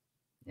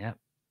 Yep.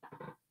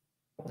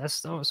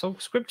 That's all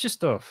scripture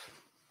stuff.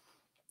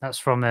 That's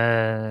from,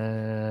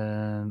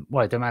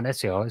 well, don't matter.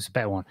 It's a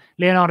better one.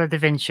 Leonardo da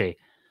Vinci.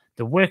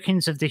 The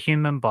workings of the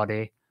human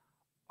body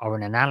are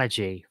an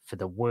analogy for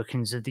the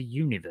workings of the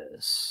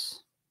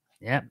universe.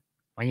 Yep.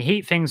 When you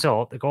heat things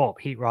up, they go up,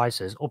 heat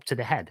rises up to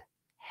the head.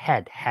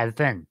 Head,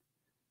 heaven.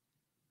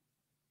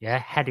 Yeah,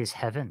 head is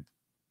heaven.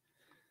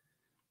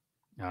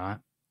 All right.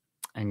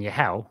 And your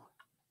hell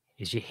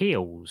is your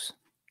heels.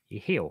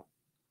 Your heel.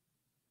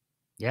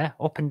 Yeah,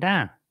 up and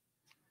down.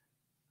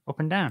 Up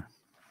and down.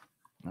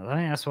 I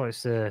think that's what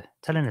it's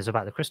telling us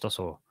about the Christos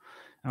Or.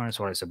 That's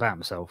what it's about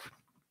myself.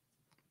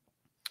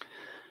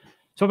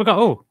 So we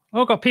got,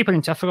 we've got people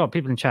in chat. I forgot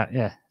people in chat.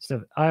 Yeah.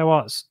 So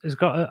Iowax has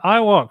got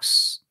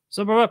Iowax.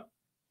 So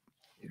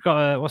you've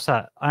got what's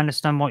that? I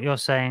understand what you're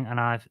saying, and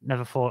I've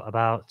never thought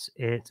about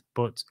it.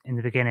 But in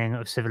the beginning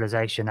of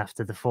civilization,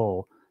 after the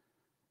fall,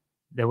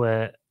 they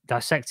were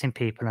dissecting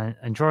people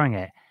and drawing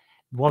it.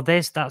 Well,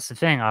 that's the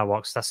thing,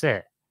 Iowax.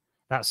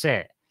 That's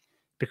it.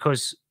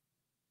 Because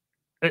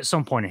at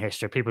some point in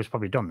history, people's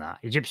probably done that.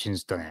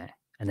 Egyptians done it,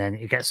 and then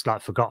it gets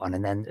like forgotten.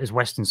 And then as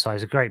Western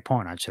science, a great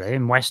point actually,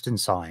 in Western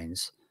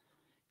science,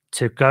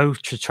 to go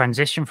to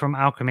transition from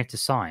alchemy to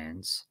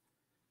science,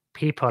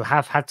 people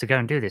have had to go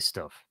and do this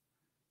stuff.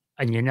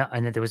 And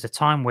and there was a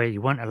time where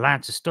you weren't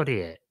allowed to study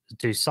it,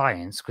 do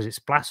science, because it's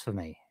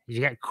blasphemy. You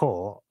get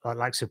caught,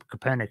 like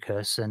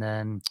Copernicus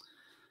and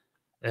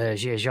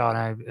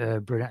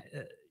Giordano Bruno.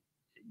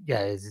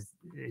 Yeah, it's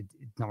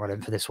not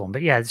relevant for this one,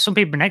 but yeah, some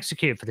people have been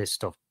executed for this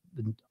stuff,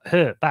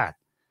 hurt bad,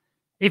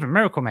 even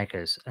miracle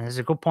makers. And there's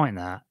a good point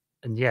there.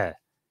 And yeah,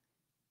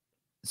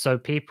 so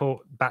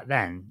people back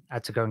then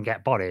had to go and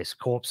get bodies,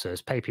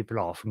 corpses, pay people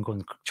off, and go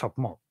and chop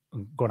them up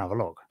and go and have a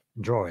look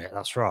and draw it.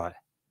 That's right.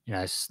 You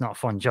know, it's not a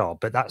fun job,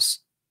 but but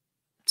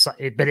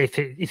if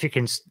it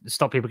can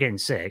stop people getting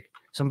sick,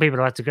 some people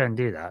have had to go and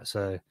do that.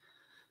 So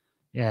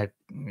yeah,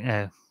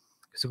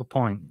 it's a good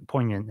point,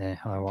 poignant there.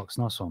 Iowax,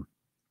 nice one.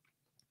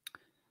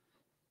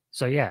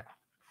 So yeah,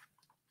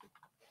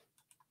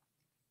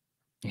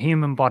 the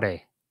human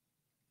body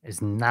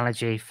is an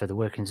analogy for the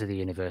workings of the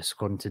universe,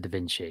 according to Da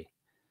Vinci.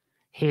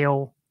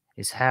 Heel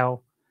is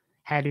hell,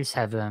 head is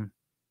heaven.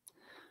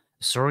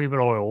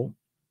 Cerebral oil,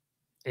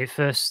 it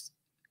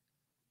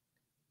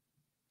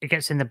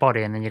gets in the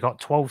body, and then you've got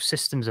 12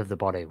 systems of the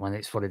body when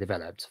it's fully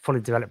developed. Fully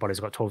developed body's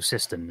got 12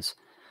 systems.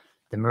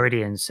 The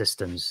meridian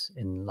systems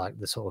in like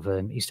the sort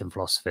of Eastern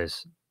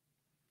philosophies.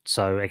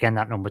 So again,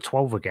 that number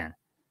 12 again.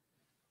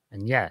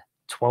 And yeah,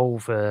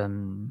 12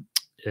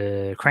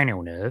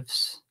 cranial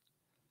nerves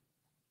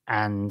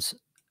and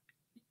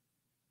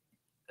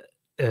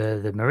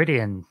the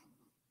meridian,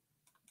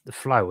 the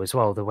flow as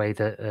well, the way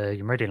that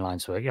your meridian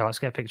lines work. Yeah, let's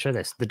get a picture of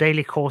this. The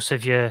daily course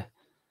of your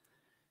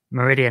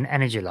meridian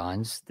energy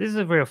lines. This is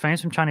a real thing.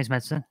 It's from Chinese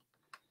medicine.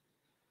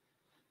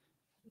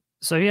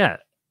 So yeah,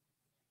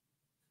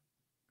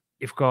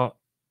 you've got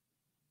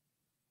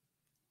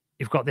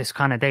this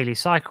kind of daily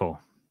cycle.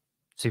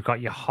 So you've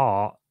got your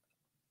heart.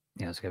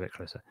 Yeah, let's get a bit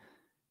closer.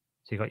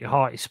 So you've got your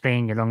heart, your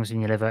spleen, your lungs,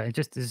 and your liver. It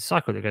just there's a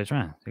cycle that goes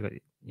around. So you've got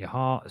your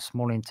heart,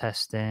 small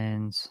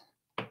intestines,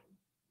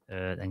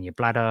 then your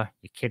bladder,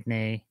 your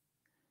kidney,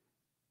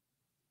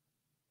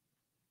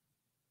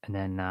 and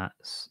then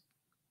that's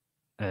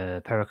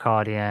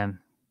pericardium.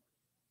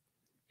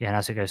 Yeah, and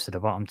as it goes to the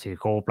bottom to your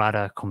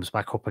gallbladder, comes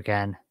back up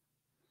again.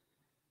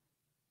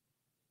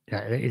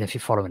 If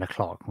you're following a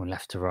clock from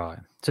left to right.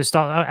 So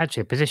start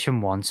actually position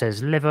 1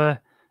 says liver,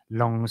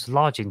 lungs,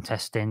 large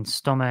intestine,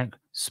 stomach,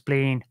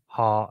 spleen,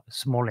 heart,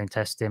 small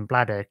intestine,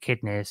 bladder,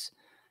 kidneys,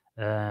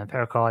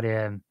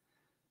 pericardium,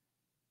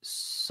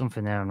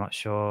 something there, I'm not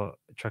sure,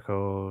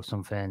 tracheal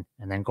something,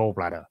 and then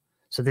gallbladder.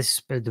 So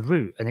this is the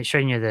route, and it's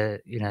showing you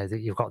that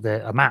you've got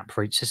a map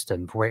for each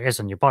system for where it is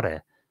on your body.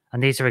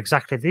 And these are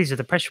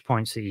the pressure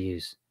points that you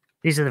use.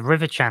 These are the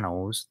river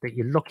channels that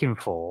you're looking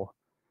for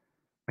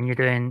when you're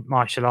doing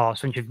martial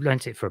arts. Once you've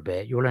learnt it for a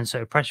bit, you'll learn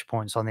certain pressure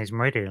points on these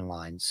meridian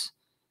lines.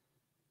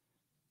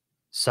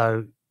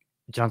 So, do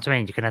you know what I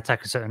mean? You can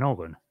attack a certain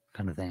organ,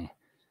 kind of thing.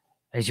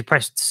 As you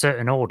press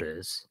certain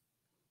orders,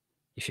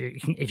 if you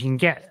can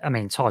get, I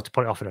mean, it's hard to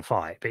put it off in a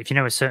fight, but if you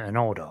know a certain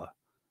order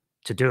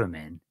to do them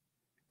in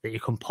that you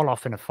can pull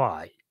off in a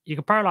fight, you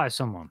can paralyze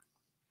someone.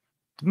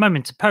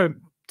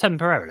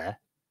 Temporarily,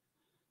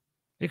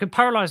 you can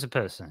paralyze a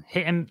person,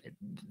 hit him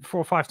 4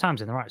 or 5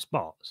 times in the right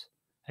spots.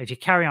 If you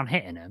carry on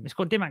hitting them, it's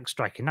called Dimac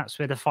striking. That's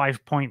where the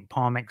 5-point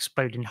palm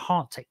exploding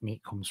heart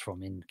technique comes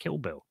from in Kill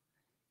Bill.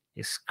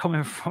 It's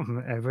coming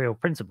from a real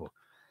principle.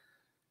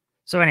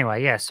 So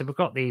anyway, yeah. So we've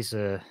got these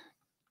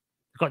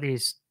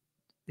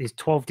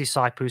 12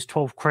 disciples,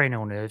 12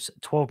 cranial nerves,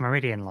 12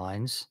 meridian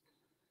lines.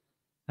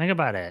 Think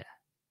about it.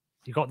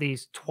 You've got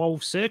these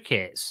 12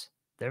 circuits.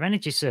 They're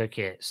energy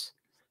circuits.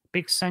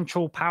 Big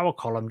central power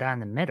column down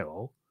the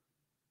middle,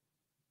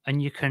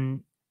 and you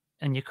can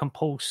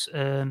pulse.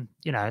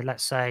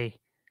 Let's say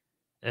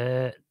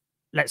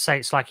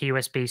it's like a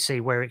USB-C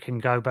where it can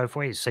go both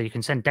ways, so you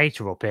can send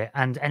data up it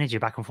and energy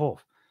back and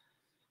forth.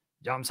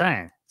 You know what I'm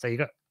saying? So you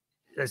got,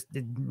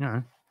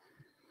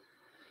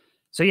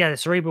 So yeah, the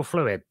cerebral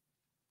fluid.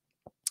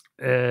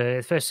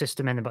 The first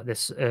system in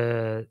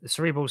the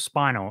cerebral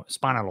spinal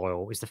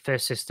oil is the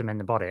first system in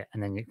the body,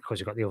 and then of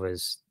course you've got the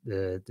others,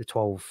 the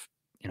 12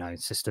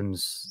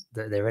 systems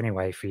that they're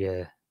anyway for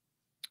your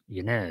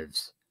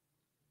nerves.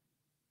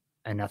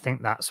 And I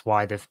think that's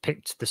why they've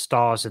picked the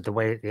stars of the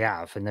way that they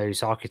have and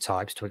those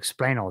archetypes to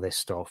explain all this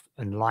stuff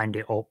and lined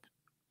it up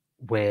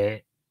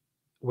where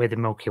the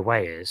Milky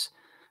Way is.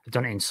 They've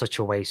done it in such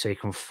a way so you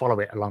can follow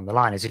it along the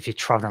line as if you're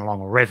traveling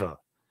along a river.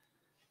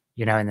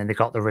 And then they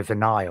got the River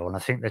Nile, and I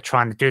think they're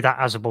trying to do that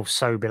as above,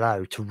 so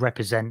below to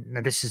represent.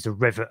 Now, this is the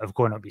river of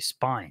going up your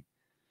spine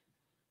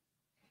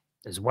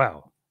as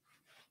well.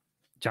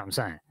 Do you know what I'm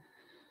saying?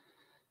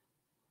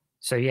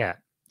 So yeah,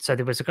 so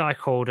there was a guy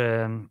called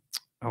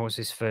what was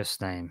his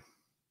first name?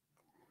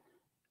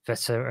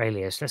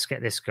 Vesalius. Let's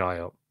get this guy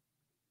up.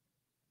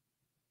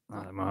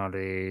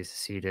 Mahadi,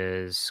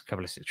 Cedars,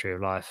 Kabbalistic Tree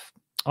of Life.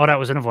 Oh, that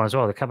was another one as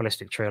well. The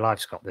Kabbalistic Tree of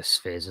Life's got the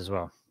spheres as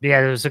well. But yeah,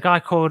 there was a guy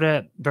called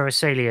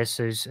Vesalius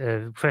who's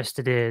first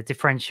to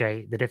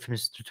differentiate the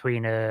difference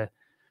between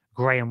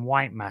grey and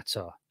white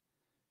matter.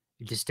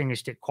 He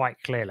distinguished it quite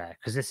clearly,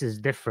 because this is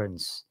the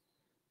difference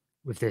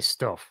with this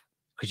stuff.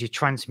 Because you're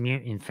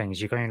transmuting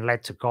things, you're going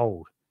lead to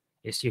gold.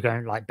 You're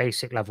going like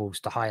basic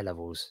levels to higher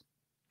levels,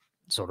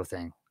 sort of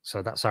thing.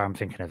 So that's how I'm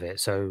thinking of it.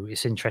 So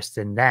it's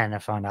interesting. Then I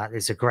found out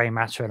there's a grey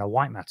matter and a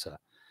white matter.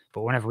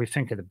 But whenever we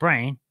think of the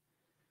brain,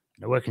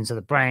 the workings of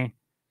the brain, I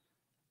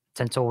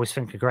tend to always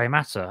think of grey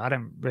matter. I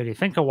don't really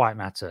think of white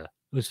matter. I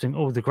always think,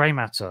 oh, the grey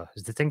matter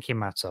is the thinking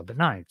matter. But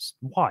no, it's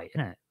white,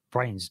 isn't it?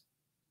 Brains,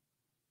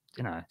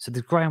 So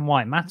there's grey and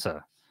white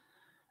matter.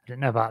 I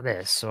didn't know about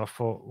this, so I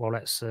thought, well,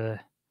 let's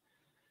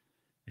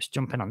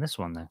jump in on this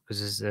one then, because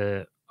there's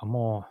a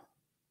more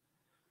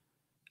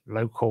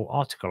local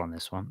article on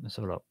this one. Let's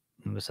have a look.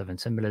 Number 7,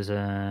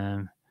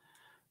 symbolism.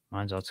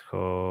 Mine's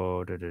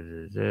article.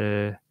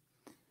 Right,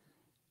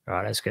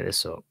 let's get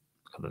this up.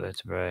 Got the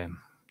vertebrae.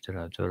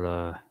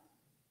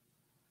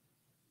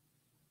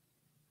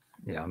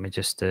 Yeah, let me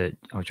just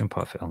I'll jump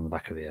off it on the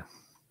back of here.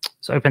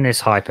 So open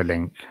this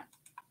hyperlink.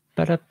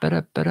 If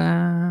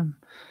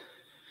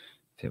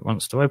it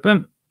wants to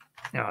open.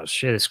 Yeah, I'll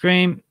share the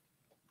screen.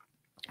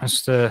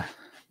 Just to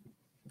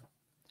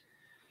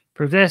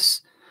prove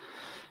this.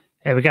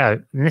 Here we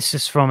go. And this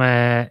is from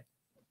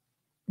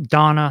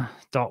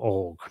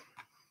Dana.org,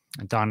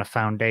 a Dana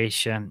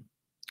Foundation,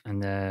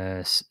 and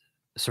the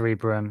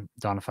Cerebrum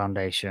Dana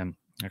Foundation,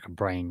 like a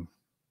brain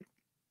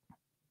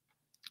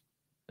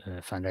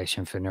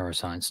foundation for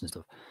neuroscience and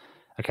stuff.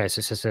 Okay, so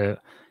it says,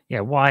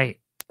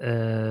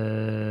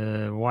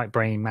 white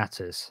brain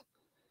matters.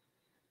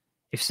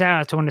 If set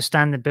out to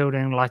understand the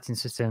building lighting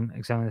system,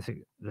 examine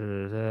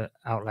the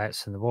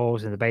outlets and the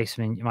walls in the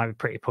basement, you might be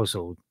pretty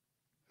puzzled.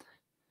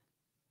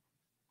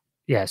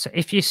 Yeah, so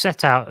if you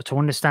set out to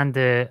understand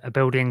a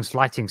building's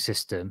lighting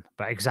system,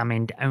 but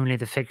examined only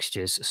the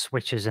fixtures,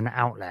 switches, and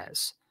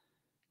outlets,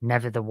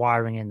 never the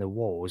wiring in the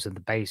walls of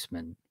the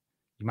basement,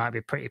 you might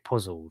be pretty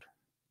puzzled.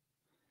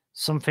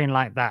 Something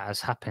like that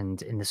has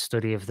happened in the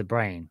study of the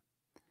brain,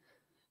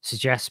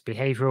 suggests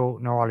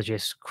behavioral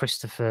neurologist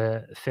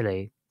Christopher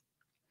Philly.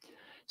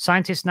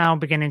 Scientists now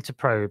beginning to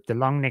probe the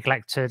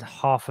long-neglected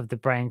half of the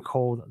brain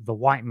called the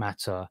white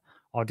matter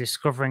are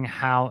discovering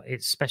how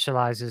it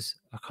specializes.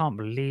 I can't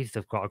believe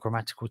they've got a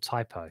grammatical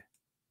typo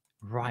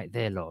right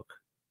there. Look,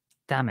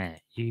 damn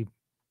it!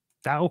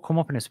 That'll come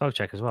up in a spell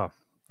check as well.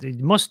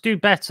 You must do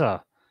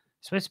better.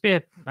 It's supposed to be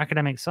an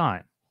academic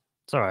site.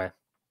 Sorry,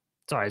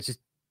 it's just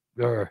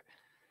I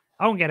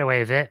won't get away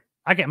with it.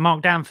 I get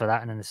marked down for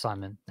that in an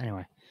assignment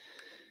anyway.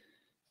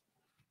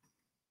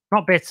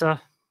 Not bitter.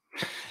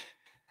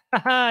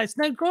 It's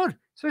no good.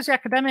 It's supposed to be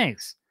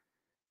academics.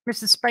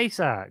 Mr. Space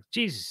Act.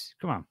 Jesus,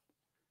 come on.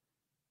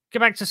 Get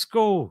back to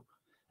school.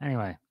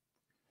 Anyway.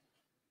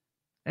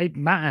 It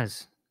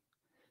matters.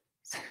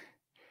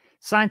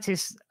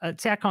 Scientists,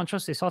 see, I can't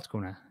trust this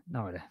article now.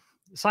 No idea.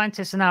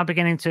 Scientists are now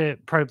beginning to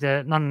probe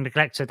the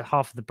non-neglected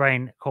half of the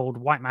brain called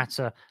white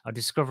matter, are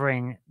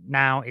discovering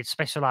now it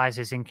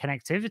specializes in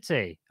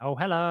connectivity. Oh,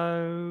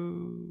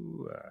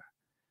 hello.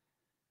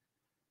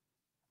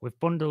 With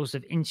bundles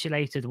of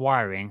insulated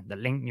wiring that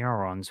link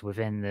neurons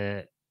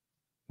within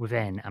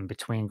and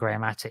between grey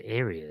matter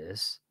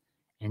areas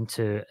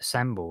into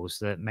assembles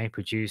that may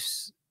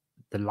produce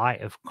the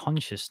light of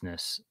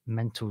consciousness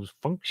mental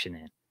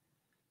functioning.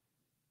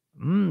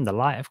 The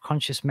light of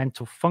conscious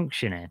mental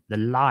functioning. The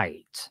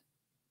light.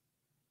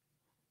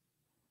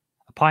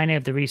 A pioneer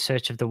of the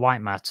research of the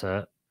white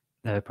matter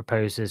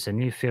proposes a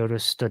new field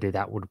of study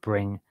that would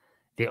bring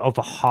the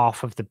other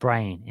half of the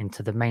brain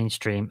into the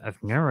mainstream of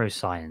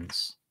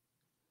neuroscience.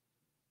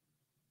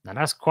 Now,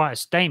 that's quite a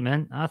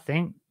statement, I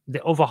think.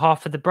 The other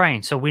half of the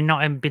brain. So we've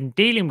not even been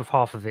dealing with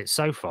half of it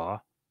so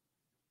far.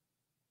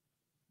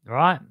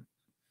 Right?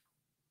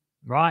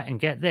 Right, and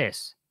get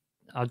this.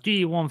 I'll do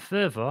you one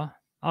further.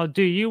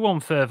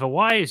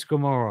 Why is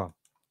Gomorrah?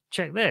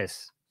 Check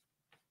this.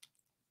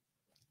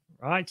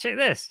 Right, check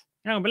this.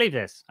 You're not going to believe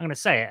this. I'm going to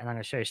say it and I'm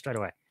going to show you straight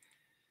away.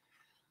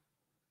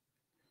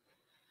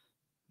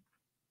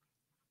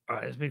 All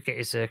right, let's get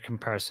his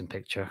comparison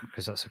picture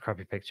because that's a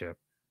crappy picture.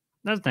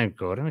 That's no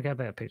good. Let me get a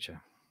better picture.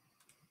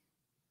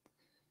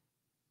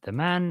 The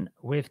man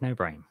with no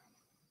brain.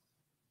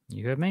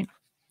 You heard me?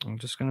 I'm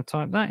just going to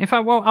type that. In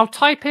fact, well, I'll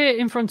type it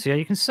in front of you.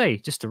 You can see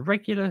just a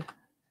regular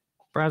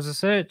browser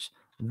search.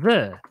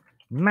 The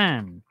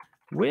man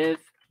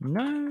with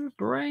no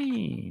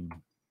brain.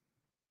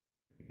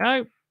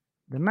 Oh,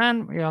 the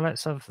man. Yeah,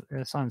 let's have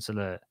a science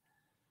alert.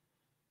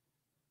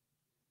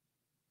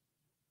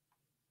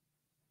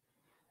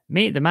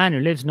 Meet the man who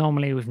lives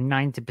normally with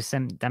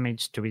 90%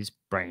 damage to his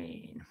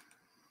brain.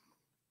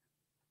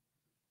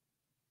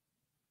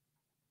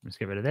 Let's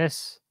get rid of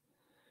this.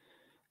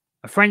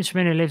 A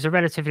Frenchman who lives a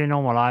relatively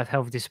normal life,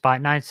 healthy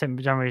despite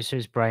 90% damage to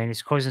his brain,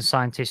 is causing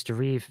scientists to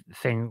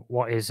rethink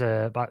what is,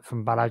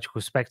 from a biological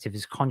perspective,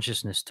 is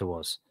consciousness to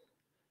us.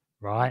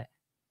 Right?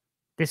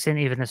 This isn't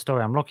even the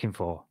story I'm looking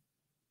for.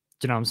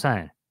 Do you know what I'm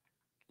saying?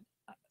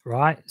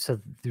 Right? So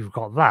we've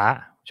got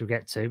that, which we'll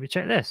get to, but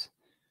check this.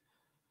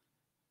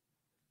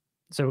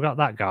 So we've got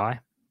that guy.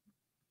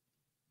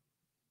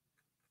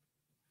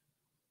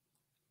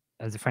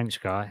 As the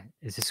French guy.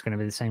 Is this going to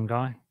be the same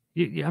guy?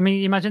 I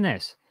mean, imagine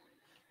this.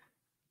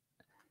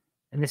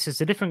 And this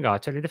is a different guy,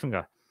 totally different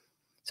guy.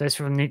 So it's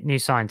from New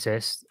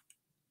Scientist.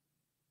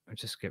 I'll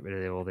just get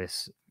rid of all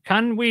this.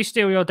 Can we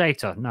steal your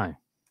data? No.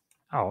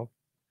 Oh.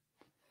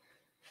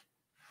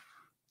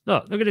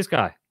 Look at this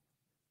guy.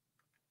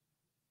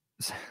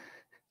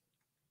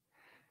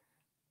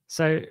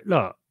 So,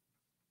 look.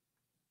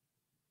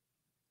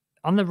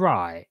 On the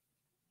right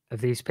of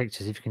these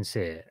pictures, if you can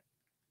see it,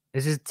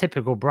 this is a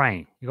typical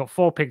brain. You've got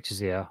 4 pictures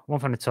here. One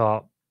from the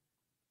top.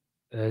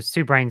 There's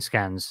 2 brain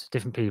scans,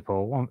 different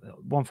people.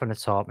 One from the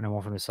top and then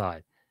one from the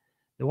side.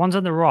 The ones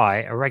on the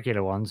right are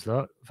regular ones.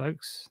 Look,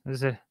 folks. And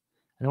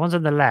the ones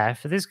on the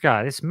left, this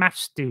guy, this math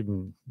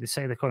student, they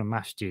say they call him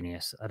math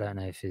genius. I don't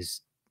know if he's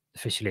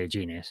officially a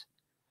genius.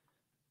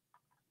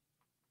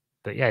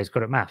 But yeah, he's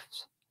good at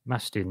maths.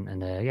 Math student.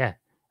 And yeah.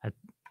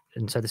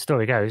 And so the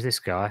story goes, this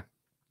guy,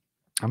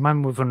 a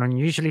man with an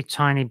unusually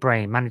tiny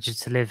brain, manages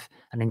to live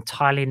an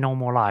entirely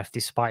normal life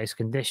despite his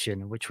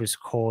condition, which was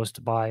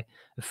caused by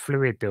a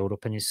fluid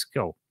buildup in his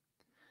skull.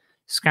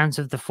 Scans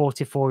of the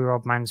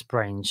 44-year-old man's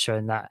brain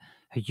showing that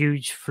a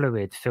huge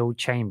fluid-filled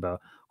chamber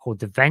called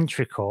the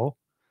ventricle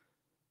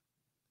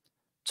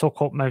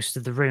took up most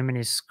of the room in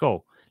his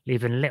skull,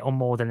 leaving little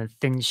more than a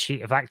thin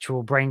sheet of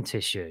actual brain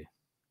tissue.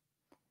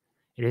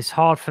 It is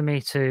hard for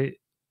me to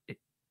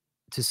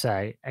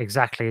say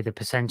exactly the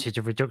percentage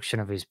of reduction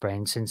of his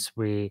brain since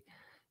we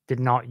did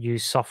not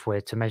use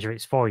software to measure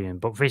its volume,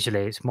 but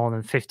visually it's more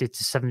than 50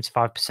 to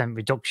 75%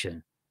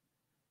 reduction.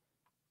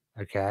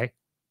 Okay.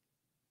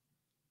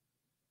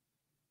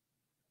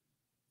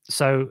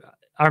 So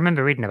I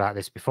remember reading about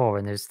this before,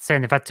 and they're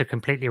saying they've had to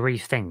completely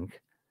rethink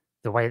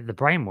the way that the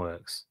brain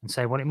works and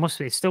say, well,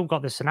 it's still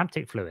got the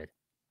synaptic fluid.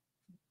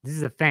 This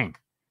is the thing.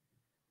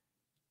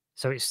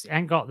 So it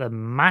ain't got the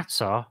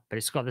matter, but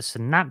it's got the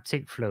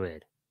synaptic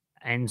fluid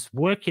and it's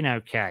working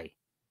okay.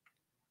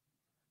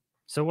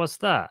 So what's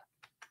that?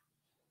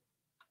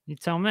 You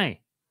tell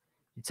me.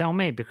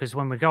 Because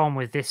when we go on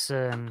with this,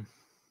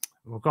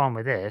 we'll go on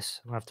with this.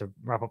 We'll have to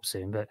wrap up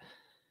soon, but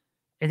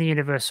in the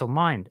universal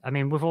mind, I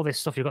mean, with all this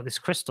stuff, you've got this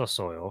crystal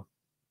soil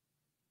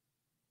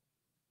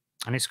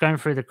and it's going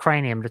through the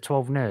cranium, the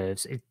 12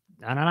 nerves.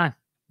 I don't know.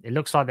 It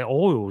looks like the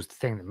oil's the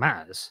thing that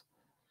matters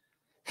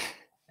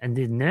and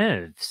the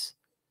nerves.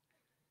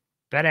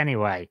 But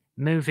anyway,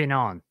 moving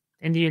on.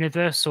 In the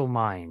universal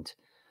mind,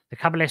 the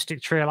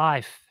Kabbalistic tree of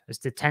life is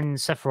the 10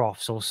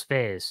 sephiroths or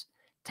spheres,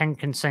 10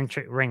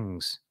 concentric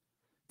rings,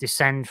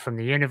 descend from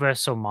the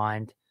universal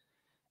mind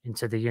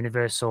into the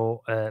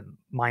universal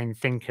mind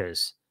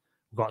thinkers.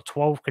 We've got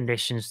 12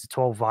 conditions, the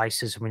 12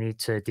 vices we need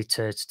to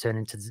deter to turn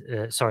into,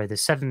 the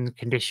 7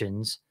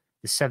 conditions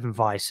the 7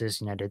 vices,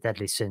 the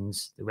deadly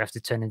sins that we have to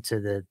turn into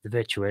the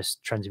virtuous,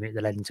 transmute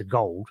the lead into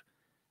gold.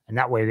 And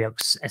that way we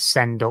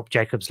ascend up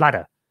Jacob's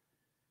ladder,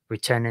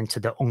 return into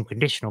the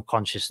unconditional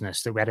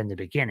consciousness that we had in the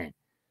beginning.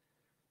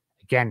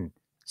 Again,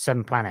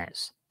 7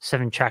 planets,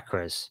 7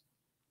 chakras.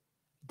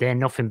 They're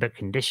nothing but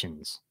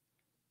conditions.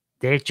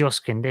 They're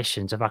just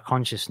conditions of our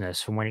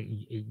consciousness from when it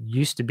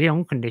used to be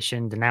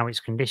unconditioned and now it's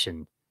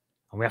conditioned.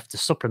 And we have to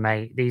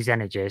sublimate these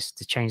energies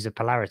to change the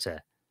polarity.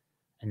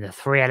 And the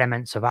 3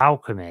 elements of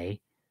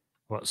alchemy,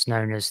 what's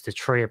known as the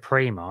Tria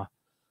Prima,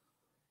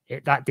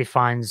 that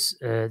defines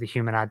the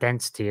human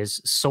identity as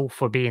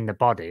sulfur being the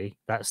body.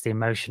 That's the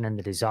emotion and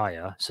the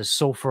desire. So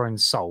sulfur and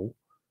salt.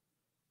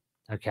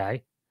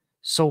 Okay.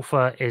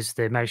 Sulfur is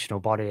the emotional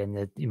body and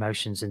the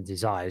emotions and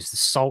desires. The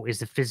salt is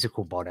the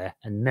physical body.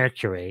 And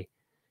Mercury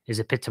is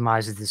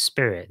epitomizes the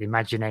spirit, the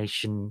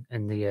imagination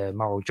and the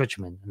moral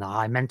judgment and the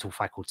high mental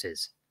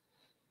faculties.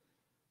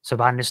 So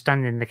by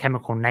understanding the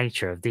chemical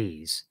nature of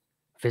these,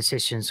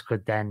 physicians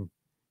could then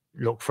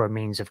look for a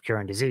means of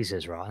curing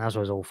diseases, right? And that's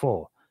what it's all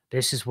for.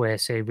 This is where,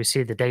 say, we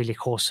see the daily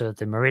course of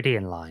the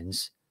meridian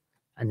lines,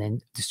 and then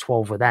there's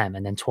 12 of them,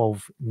 and then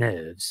 12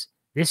 nerves.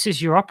 This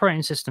is your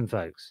operating system,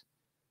 folks.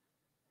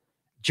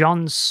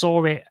 John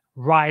saw it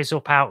rise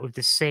up out of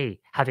the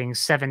sea, having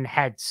 7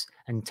 heads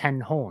and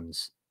 10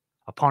 horns.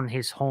 Upon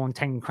his horn,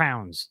 10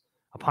 crowns.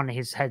 Upon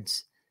his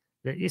heads.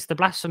 It's the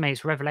blasphemy.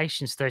 It's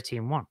Revelations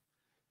 13:1.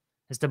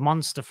 It's the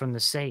monster from the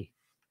sea.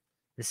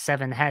 The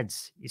 7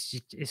 heads.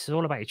 It's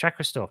all about your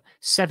chakra stuff.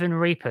 7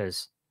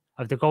 reapers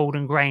of the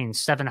golden grains,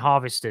 7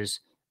 harvesters.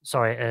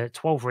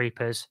 12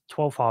 reapers,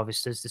 12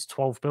 harvesters. There's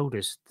 12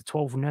 builders. The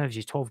 12 nerves,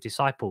 your 12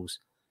 disciples.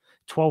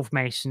 12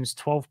 masons,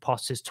 12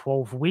 potters,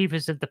 12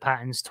 weavers of the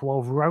patterns,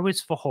 12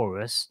 rowers for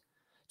Horus,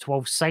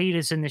 12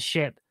 sailors in the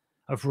ship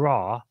of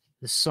Ra,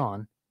 the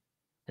sun.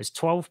 There's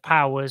 12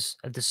 powers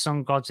of the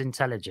sun god's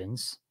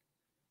intelligence.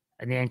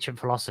 And the ancient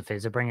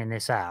philosophers are bringing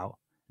this out,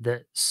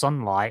 that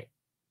sunlight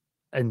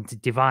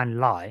and divine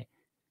light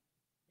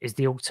is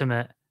the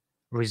ultimate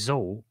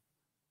result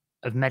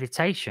of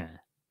meditation.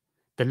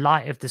 The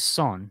light of the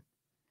sun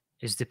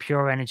is the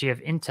pure energy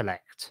of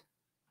intellect,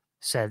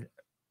 said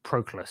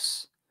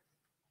Proclus.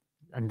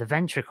 And the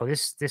ventricle,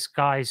 this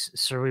guy's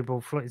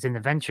cerebral fluid is in the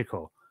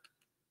ventricle.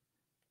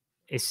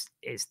 This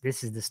is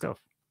the stuff,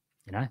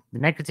 The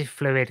negative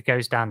fluid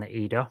goes down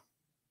the Ida,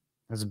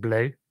 that's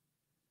blue,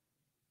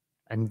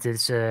 and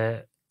there's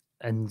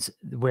and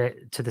we're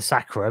to the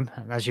sacrum,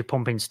 and that's your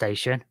pumping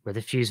station where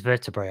the fused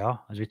vertebrae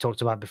are, as we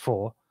talked about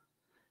before.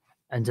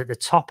 And at the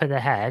top of the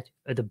head,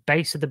 at the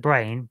base of the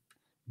brain,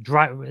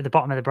 right at the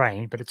bottom of the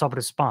brain, but at the top of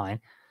the spine,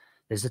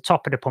 there's the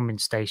top of the pumping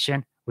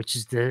station, which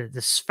is the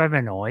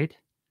sphenoid.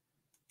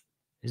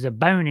 There's a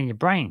bone in your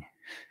brain.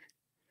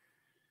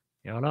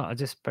 Look, I'll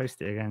just post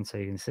it again so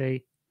you can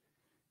see.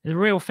 There's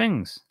real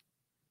things.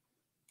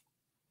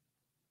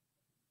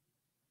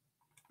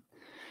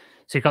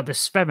 So you've got the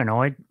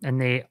sphenoid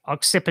and the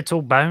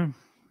occipital bone.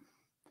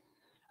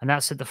 And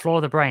that's at the floor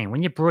of the brain.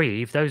 When you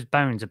breathe, those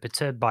bones are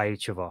perturbed by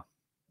each other. All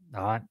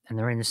right. And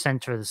they're in the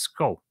center of the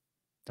skull.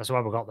 That's why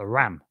we've got the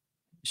ram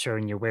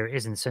showing you where it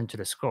is in the center of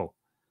the skull.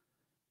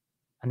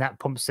 And that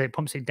pumps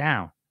it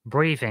down.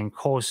 Breathing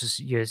causes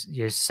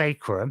your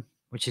sacrum,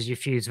 which is your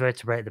fused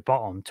vertebrae at the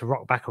bottom, to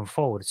rock back and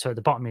forward. So at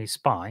the bottom of your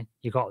spine,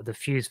 you've got the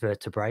fused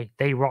vertebrae.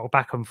 They rock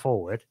back and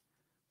forward,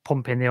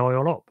 pumping the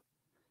oil up.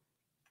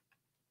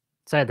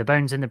 So the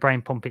bones in the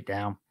brain pump it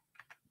down.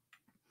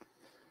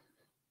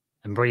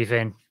 And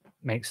breathing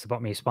makes the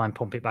bottom of your spine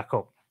pump it back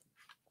up.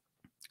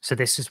 So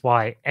this is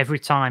why every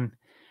time,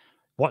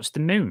 watch the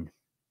moon.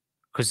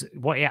 Because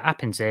what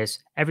happens is,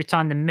 every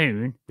time the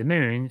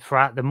moon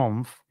throughout the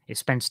month, it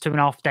spends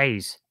 2.5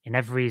 days in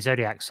every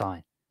zodiac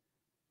sign.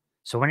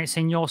 So when it's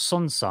in your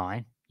sun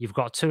sign, you've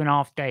got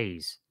 2.5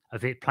 days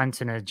of it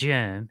planting a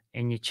germ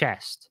in your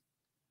chest,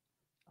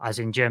 as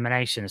in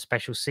germination, a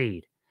special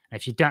seed. And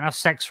if you don't have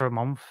sex for a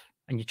month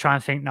and you try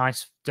and think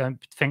nice, don't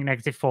think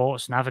negative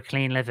thoughts and have a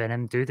clean living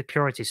and do the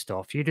purity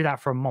stuff, you do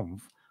that for a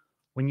month,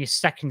 when your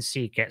second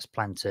seed gets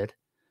planted,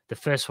 the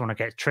first one will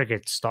get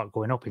triggered to start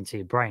going up into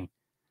your brain.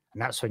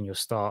 And that's when you'll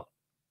start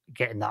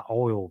getting that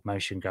oil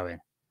motion going.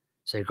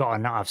 So you've got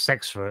to not have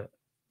sex for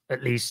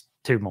at least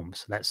 2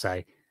 months, let's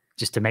say,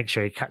 just to make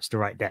sure you catch the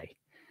right day.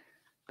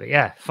 But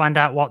yeah, find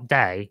out what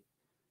day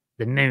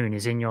the moon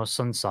is in your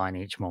sun sign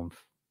each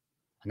month.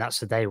 And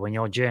that's the day when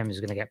your germ is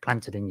going to get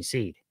planted in your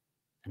seed.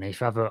 And if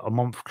you have a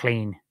month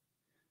clean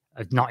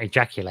of not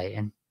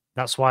ejaculating,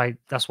 that's why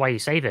you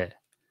save it.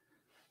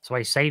 That's why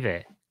you save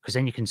it. Because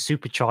then you can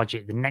supercharge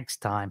it the next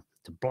time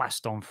to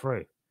blast on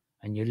through.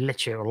 And you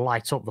literally will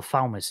light up the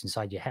thalamus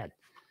inside your head.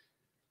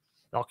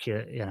 Like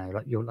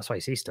that's why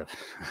you see stuff.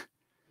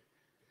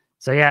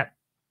 So yeah.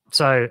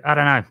 So I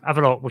don't know. Have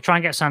a look. We'll try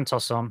and get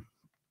Santos on.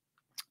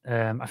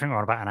 I think we're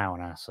on about an hour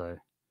now, so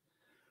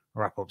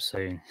we'll wrap up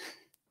soon.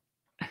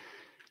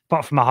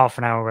 Apart from a half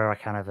an hour where I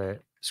kind of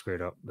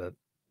screwed up, but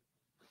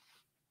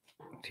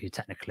a few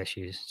technical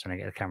issues trying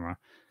to get the camera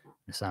and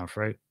the sound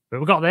through. But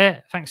we got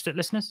there. Thanks to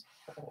listeners.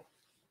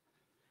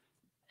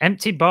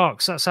 Empty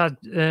box. That's how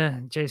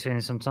Jay's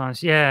feeling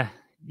sometimes. Yeah.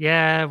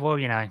 Well,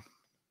 you know,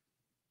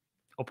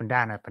 up and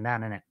down,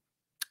 innit?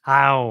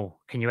 How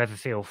can you ever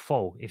feel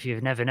full if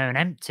you've never known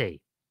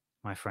empty,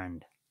 my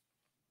friend?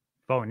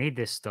 You won't need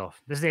this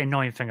stuff. This is the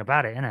annoying thing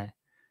about it, isn't it?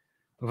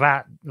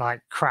 Without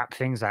like crap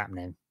things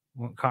happening,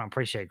 we can't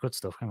appreciate good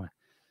stuff, can we?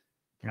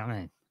 You know what I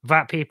mean?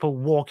 Without people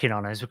walking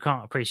on us, we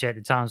can't appreciate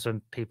the times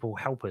when people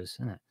help us,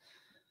 isn't it?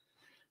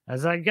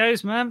 As that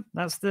goes, man.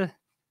 That's the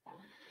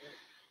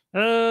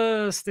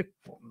it's the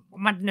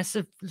madness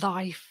of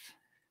life.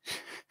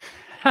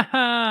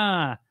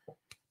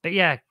 But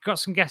yeah, got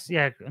some guests.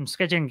 Yeah, I'm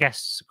scheduling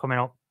guests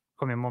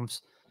coming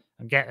months,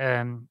 and get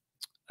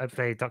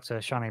hopefully Dr.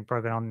 Shani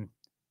Brogan on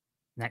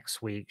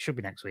next week. Should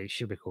be next week.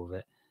 Should be cool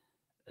with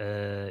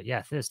it.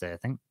 Yeah, Thursday, I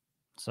think.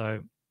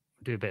 So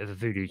do a bit of a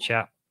voodoo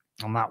chat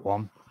on that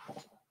one.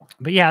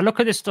 But yeah,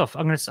 look at this stuff.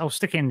 I'll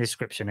stick it in the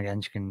description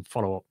again. You can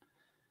follow up.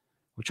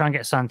 We'll try and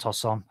get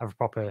Santos on, have a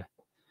proper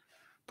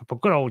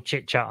good old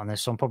chit chat on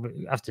this. So I'll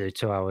probably have to do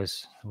 2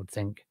 hours, I would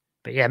think.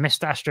 But yeah,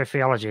 Mr.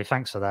 Astro-Theology,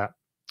 thanks for that.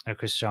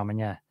 Chris Sharman,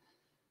 yeah,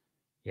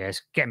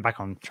 it's getting back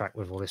on track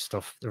with all this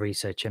stuff, the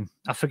researching.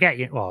 I forget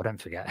you. Well, I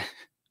don't forget,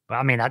 but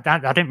I mean, I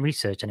don't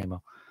research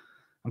anymore.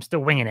 I'm still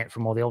winging it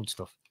from all the old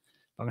stuff.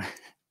 I'll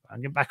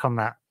get back on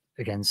that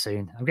again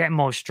soon. I'm getting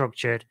more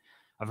structured.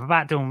 I'm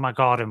about doing my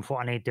garden for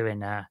what I need doing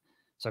now,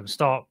 so I can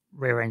start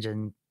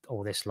rearranging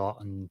all this lot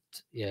and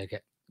yeah,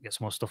 get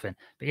some more stuff in.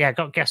 But yeah,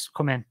 got guests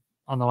coming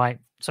on the way,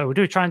 so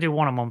we'll try and do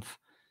one a month.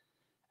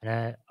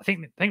 And I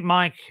think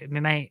Mike, my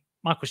mate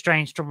Michael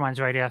Strange, Trouble Minds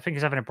Radio, I think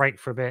he's having a break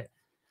for a bit,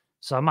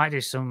 so I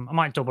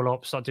might double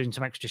up, start doing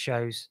some extra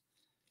shows,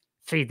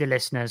 feed the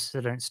listeners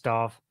so they don't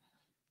starve.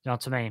 You know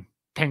what I mean?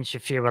 Pinch a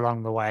few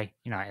along the way,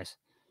 you know it is.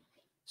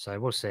 So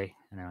we'll see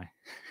anyway.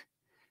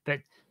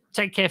 But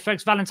take care,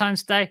 folks.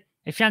 Valentine's Day.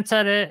 If you haven't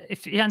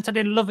had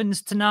any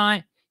lovins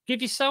tonight,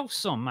 give yourself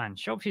some, man.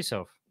 Show up for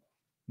yourself.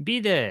 Be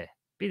there.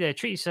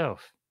 Treat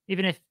yourself.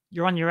 Even if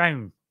you're on your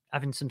own,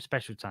 having some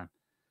special time.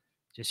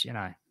 Just, you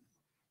know.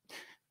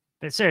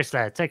 But seriously,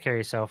 take care of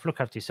yourself.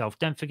 Look after yourself.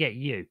 Don't forget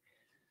you.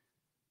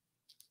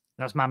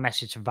 That's my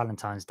message for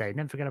Valentine's Day.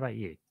 Don't forget about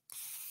you.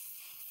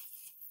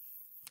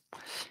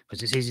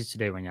 Because it's easy to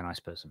do when you're a nice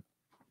person.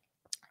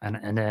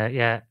 And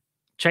yeah,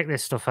 check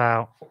this stuff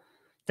out.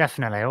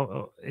 Definitely.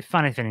 If you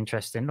find anything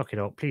interesting, look it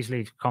up. Please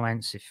leave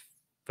comments if you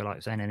feel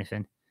like saying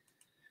anything.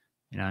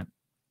 You know,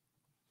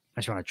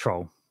 unless you want to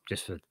troll,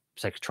 just for the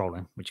sake of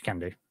trolling, which you can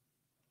do.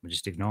 We'll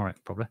just ignore it,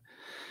 probably.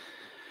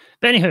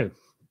 But anywho,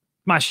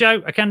 my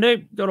show, I can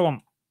do what I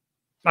want.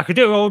 I could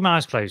do it all with my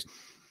eyes closed.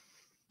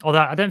 Although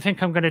I don't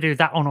think I'm going to do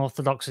that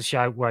unorthodox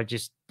show where I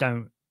just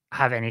don't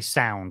have any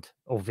sound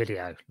or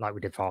video like we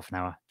did for half an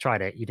hour.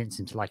 Tried it. You didn't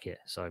seem to like it.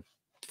 So I'm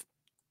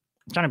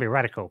trying to be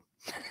radical.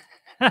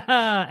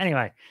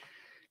 Anyway,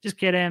 just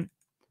kidding.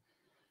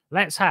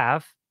 Let's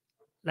have.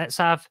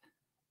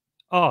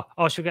 Oh,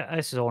 should we get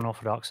this is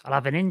unorthodox. I'll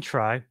have an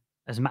intro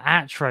as my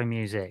outro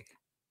music.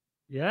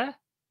 Yeah.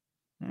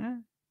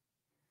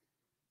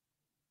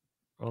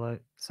 Although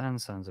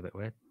sounds a bit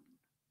weird.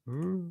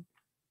 Ooh.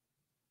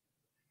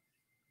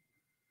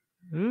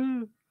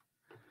 Oh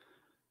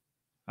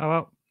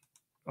well,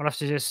 I'll have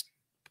to just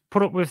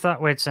put up with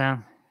that weird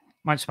sound.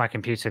 Might just my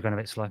computer going a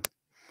bit slow.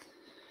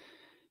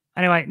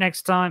 Anyway,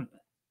 next time,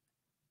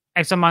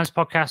 Exiled Minds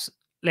Podcast,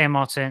 Liam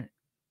Martin.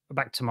 We're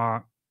back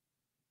tomorrow.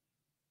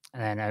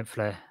 And then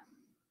hopefully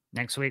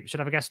next week we should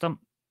have a guest on.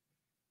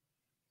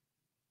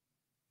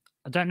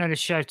 I don't know the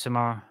show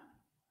tomorrow,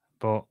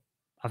 but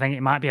I think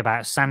it might be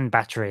about sand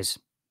batteries.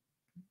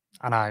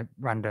 I know,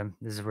 random.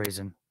 There's a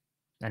reason.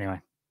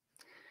 Anyway,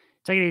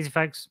 take it easy,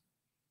 folks.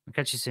 I'll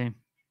catch you soon.